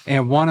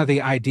 And one of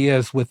the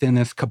ideas within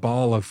this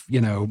cabal of,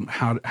 you know,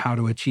 how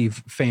to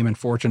achieve fame and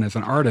fortune as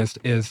an artist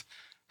is,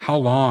 how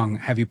long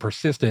have you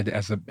persisted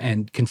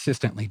and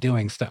consistently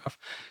doing stuff?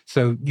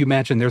 So you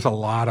mentioned there's a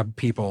lot of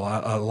people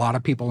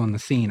in the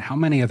scene. How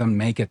many of them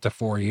make it to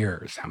 4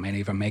 years? How many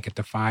of them make it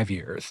to 5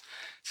 years?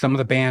 Some of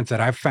the bands that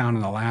I've found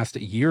in the last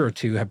year or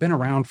two have been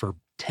around for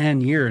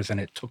 10 years, and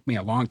it took me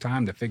a long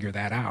time to figure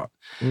that out.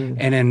 And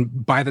then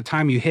by the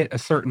time you hit a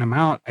certain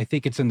amount, I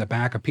think it's in the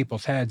back of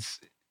people's heads.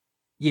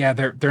 Yeah,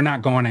 they're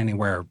not going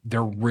anywhere.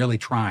 They're really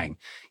trying.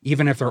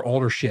 Even if their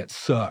older shit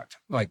sucked,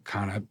 like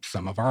kind of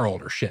some of our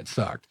older shit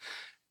sucked,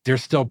 they're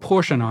still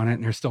pushing on it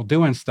and they're still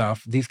doing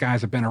stuff. These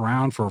guys have been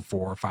around for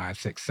 4, 5,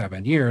 6,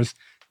 7 years.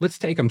 Let's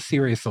take them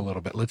serious a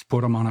little bit. Let's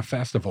put them on a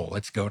festival.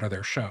 Let's go to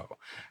their show.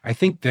 I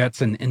think that's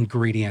an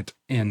ingredient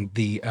in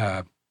the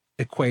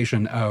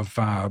equation of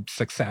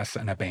success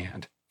in a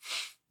band.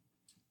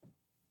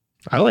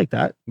 I like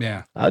that.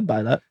 Yeah. I'd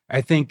buy that.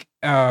 I think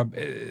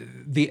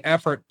the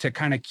effort to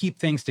kind of keep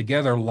things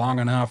together long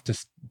enough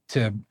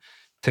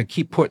to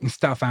keep putting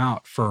stuff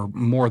out for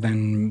more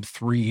than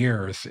 3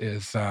 years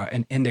is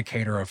an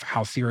indicator of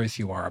how serious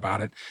you are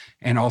about it,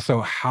 and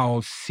also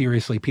how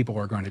seriously people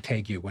are going to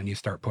take you when you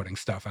start putting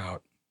stuff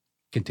out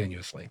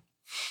continuously.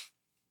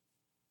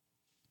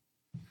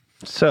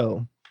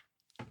 So,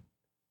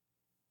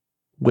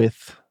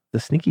 with the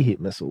Sneaky Heat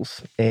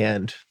Missiles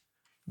and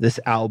this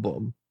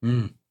album,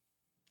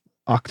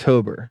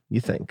 October, you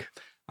think?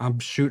 I'm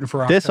shooting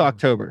for October. This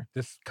October.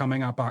 This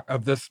coming up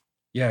of this.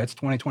 Yeah, it's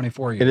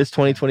 2024. It is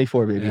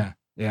 2024, baby.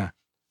 Yeah.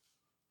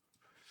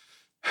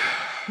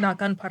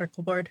 Knock on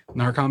particle board.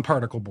 Narcon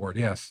particle board.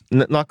 Yes.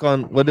 Knock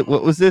on what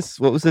was this?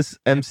 What was this?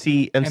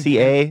 MCA?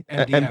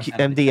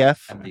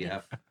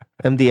 MDF.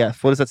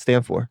 MDF. What does that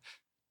stand for?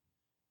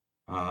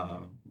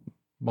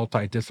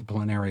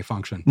 Multidisciplinary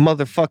function.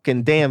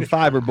 Motherfucking damn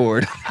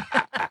fiberboard.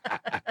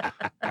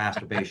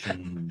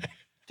 Masturbation.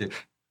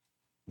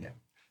 Yeah.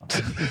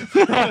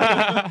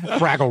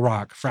 Fraggle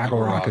Rock.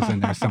 Fraggle Rock is in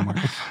there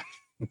somewhere.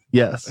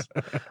 Yes.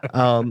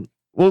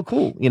 Well,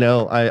 cool.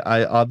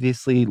 I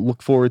obviously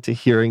look forward to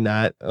hearing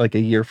that like a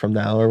year from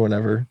now or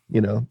whenever,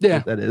 Yeah.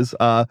 that is.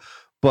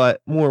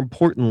 But more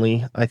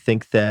importantly, I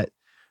think that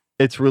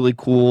it's really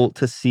cool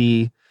to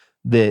see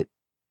that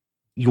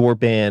your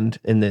band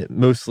and that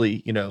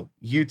mostly,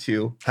 you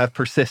two have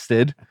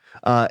persisted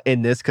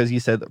in this, because you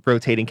said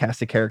rotating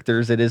cast of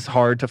characters. It is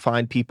hard to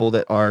find people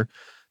that are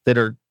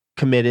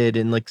committed,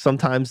 and like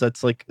sometimes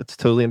that's like it's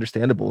totally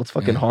understandable. It's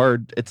fucking Yeah.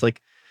 hard. It's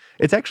like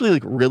it's actually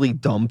like really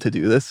dumb to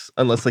do this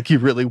unless like you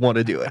really want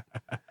to do it.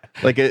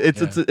 Like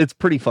it's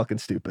pretty fucking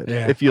stupid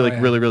Yeah. if you Oh, like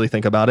yeah. really really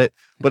think about it,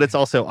 but it's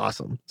also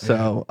awesome.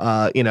 So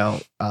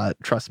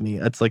trust me,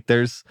 it's like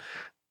there's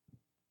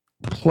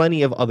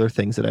plenty of other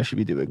things that I should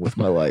be doing with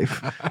my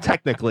life.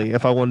 Technically,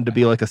 if I wanted to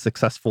be like a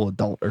successful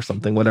adult or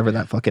something, whatever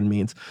that fucking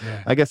means.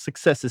 Yeah. I guess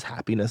success is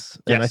happiness,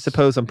 and I Yes.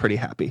 suppose I'm pretty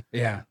happy.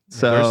 Yeah.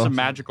 So There's some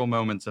magical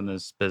moments in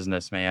this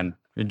business, man.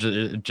 They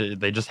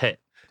just hit.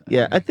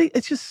 yeah, I think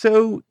it's just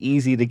so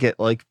easy to get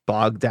like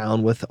bogged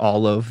down with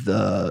all of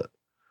the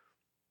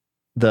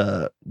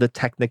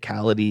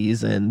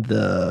technicalities and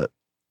the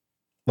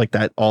like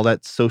that all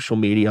that social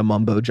media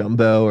mumbo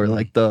jumbo, or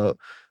like the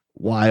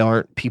why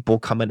aren't people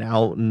coming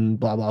out and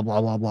blah blah blah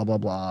blah blah blah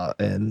blah.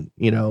 And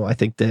I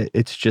think that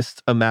it's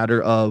just a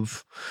matter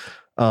of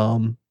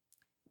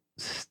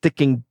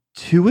sticking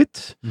to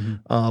it,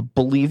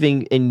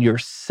 believing in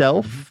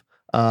yourself,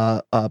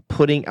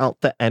 putting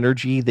out the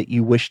energy that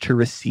you wish to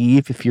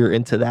receive if you're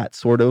into that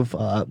sort of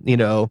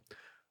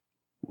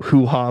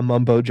hoo-ha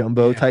mumbo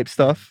jumbo Yeah. type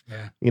stuff.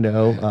 Yeah.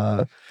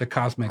 The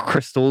cosmic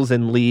Crystals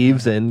and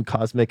leaves and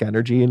cosmic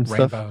energy and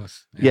stuff.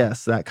 rainbows. Yeah.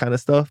 Yes, that kind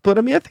of stuff. But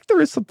I mean, I think there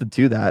is something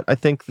to that. I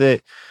think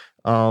that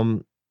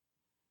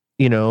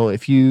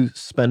if you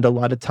spend a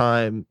lot of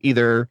time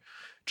either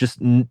just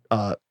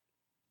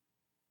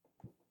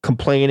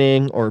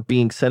complaining or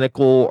being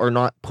cynical or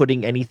not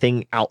putting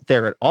anything out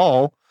there at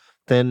all,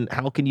 then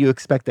how can you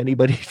expect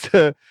anybody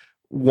to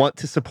want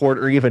to support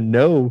or even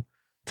know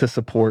to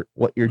support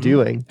what you're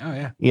doing? Oh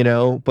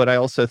yeah. But I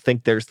also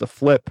think there's the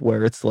flip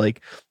where it's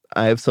like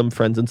I have some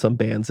friends in some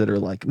bands that are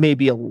like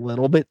maybe a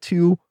little bit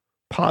too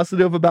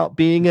positive about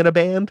being in a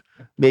band,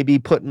 maybe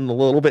putting a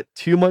little bit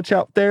too much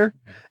out there,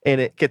 and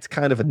it gets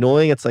kind of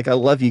annoying. It's like, I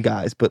love you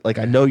guys, but like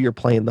I know you're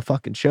playing the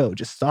fucking show.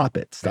 Just stop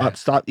it. Stop.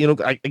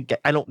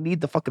 I don't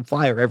need the fucking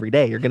flyer every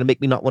day. You're gonna make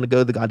me not want to go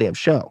to the goddamn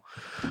show.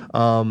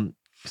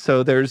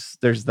 So there's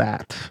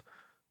that.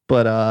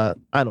 But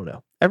I don't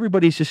know.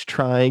 Everybody's just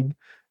trying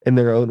in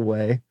their own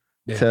way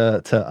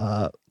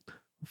to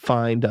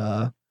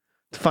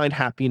find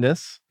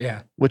happiness.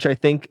 Yeah. Which I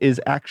think is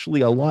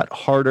actually a lot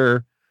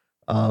harder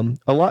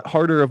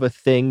of a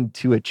thing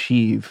to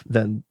achieve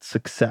than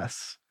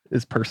success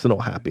is personal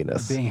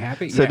happiness. Being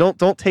happy. So yeah.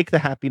 don't take the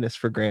happiness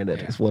for granted,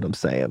 Yeah. is what I'm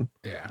saying.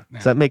 Yeah.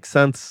 Does that make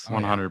sense?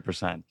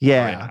 100%.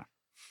 Yeah.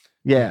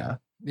 Yeah.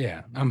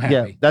 Yeah. I'm Yeah.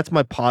 happy. That's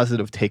my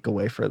positive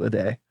takeaway for the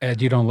day.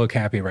 Ed, you don't look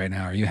happy right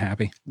now. Are you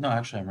happy? No,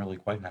 actually, I'm really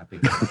quite happy.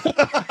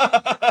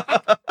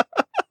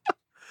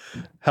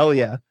 Hell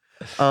yeah.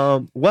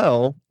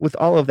 Well, with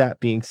all of that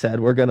being said,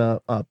 we're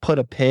gonna put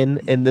a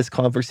pin in this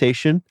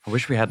conversation. I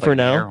wish we had like For an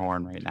now? air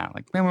horn right now.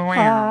 Like,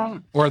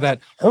 Or that.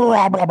 Or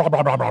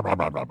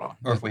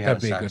if we had a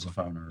That'd be good one.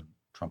 saxophone or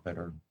trumpet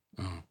or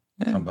Oh.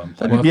 trombone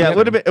Well, player. if Yeah,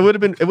 we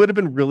it would have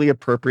been really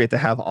appropriate to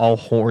have all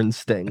horn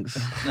stings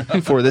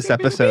for this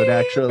episode,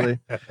 actually.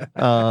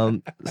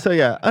 So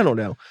yeah, I don't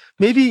know.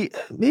 Maybe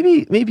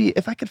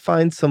if I could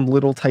find some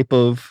little type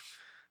of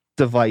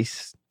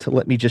device to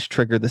let me just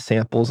trigger the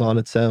samples on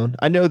its own.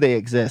 I know they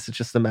exist. It's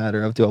just a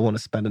matter of, do I want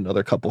to spend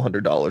another couple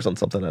 $100s on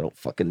something I don't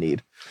fucking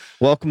need?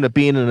 Welcome to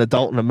being an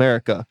adult in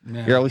America.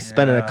 Yeah. You're always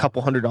spending a Yeah.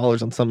 couple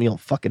 $100s on something you don't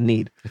fucking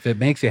need. If it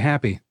makes you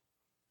happy.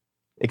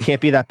 It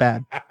can't be that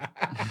bad.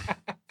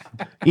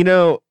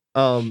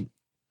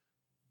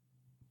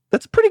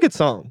 That's a pretty good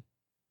song.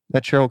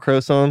 That Sheryl Crow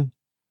song.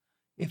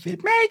 If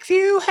it makes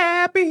you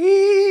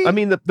happy. I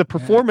mean, the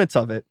performance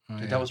of it, Oh,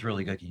 Dude, yeah. that was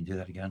really good. Can you do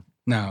that again?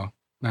 No,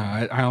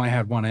 I only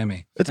had one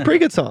Emmy. it's a pretty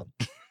good song.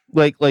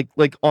 Like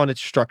on its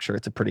structure,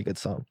 it's a pretty good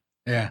song.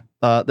 Yeah.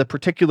 The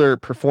particular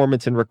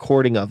performance and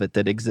recording of it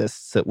that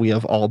exists that we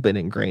have all been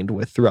ingrained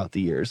with throughout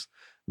the years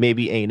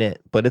maybe ain't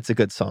it, but it's a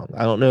good song.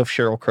 I don't know if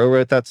Sheryl Crow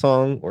wrote that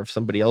song or if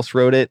somebody else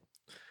wrote it,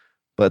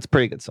 but it's a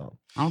pretty good song.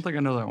 I don't think I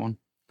know that one.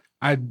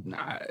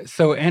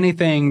 So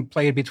anything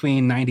played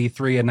between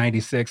 93 and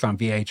 96 on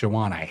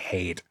VH1, I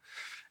hate.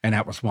 And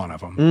that was one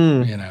of them,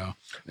 Mm. you know.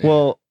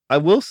 Well, I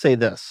will say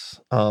this.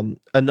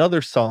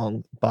 Another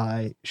song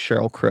by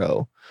Sheryl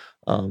Crow.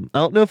 I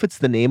don't know if it's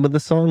the name of the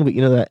song, but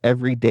you know that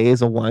Every Day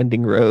is a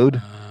Winding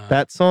Road.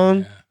 That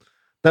song, yeah.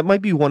 that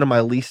might be one of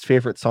my least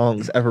favorite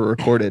songs ever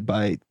recorded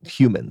by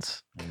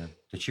humans. Yeah.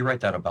 Did she write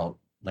that about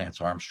Lance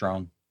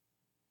Armstrong?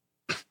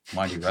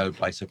 Windy Road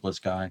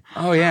bicyclist guy.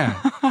 Oh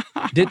yeah.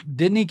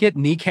 Didn't he get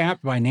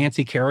kneecapped by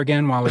Nancy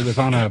Kerrigan while he was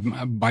on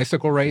a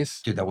bicycle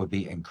race? Dude, that would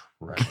be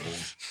incredible.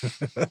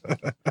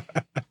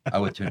 I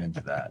would tune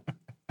into that.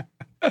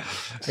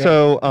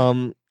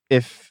 So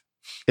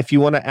if you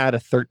want to add a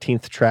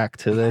 13th track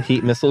to the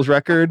Heat Missiles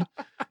record,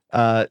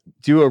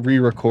 do a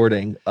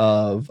re-recording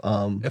of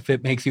If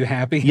it makes you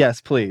happy. yes,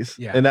 please.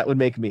 Yeah. And that would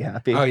make me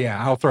happy. Oh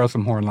yeah, I'll throw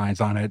some horn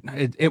lines on it.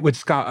 It would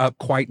ska up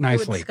quite It would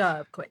nicely. ska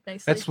up quite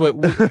nicely. That's what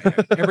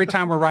every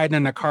time we're riding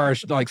in the car,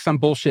 like some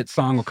bullshit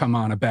song will come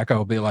on, and Becca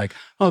will be like,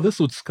 "Oh, this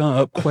would ska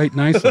up quite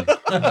nicely."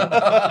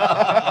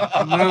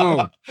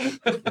 No,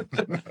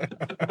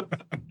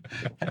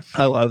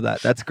 I love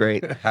that. That's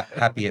great.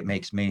 Happy it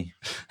makes me.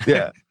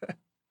 Yeah.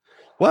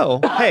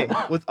 Well, hey,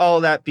 with all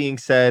that being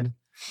said,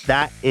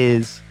 that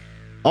is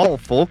all,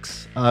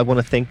 folks. I want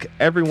to thank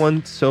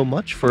everyone so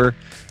much for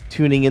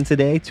tuning in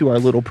today to our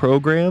little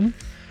program.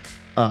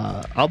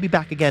 I'll be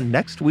back again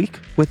next week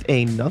with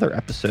another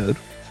episode.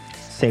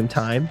 Same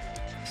time,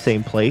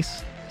 same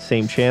place,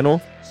 same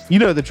channel. You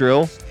know the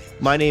drill.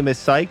 My name is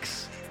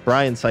Sykes,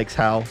 Brian Sykes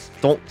Howe.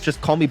 Don't just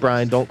call me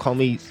Brian. Don't call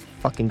me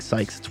fucking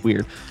Sykes. It's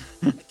weird.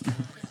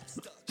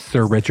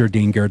 Sir Richard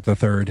Deangard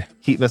III.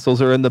 Heat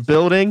missiles are in the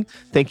building.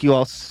 Thank you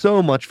all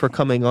so much for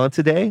coming on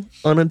today.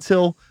 And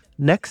until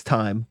next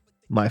time,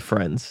 my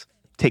friends,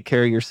 take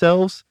care of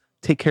yourselves.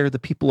 Take care of the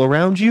people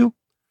around you.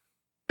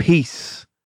 Peace.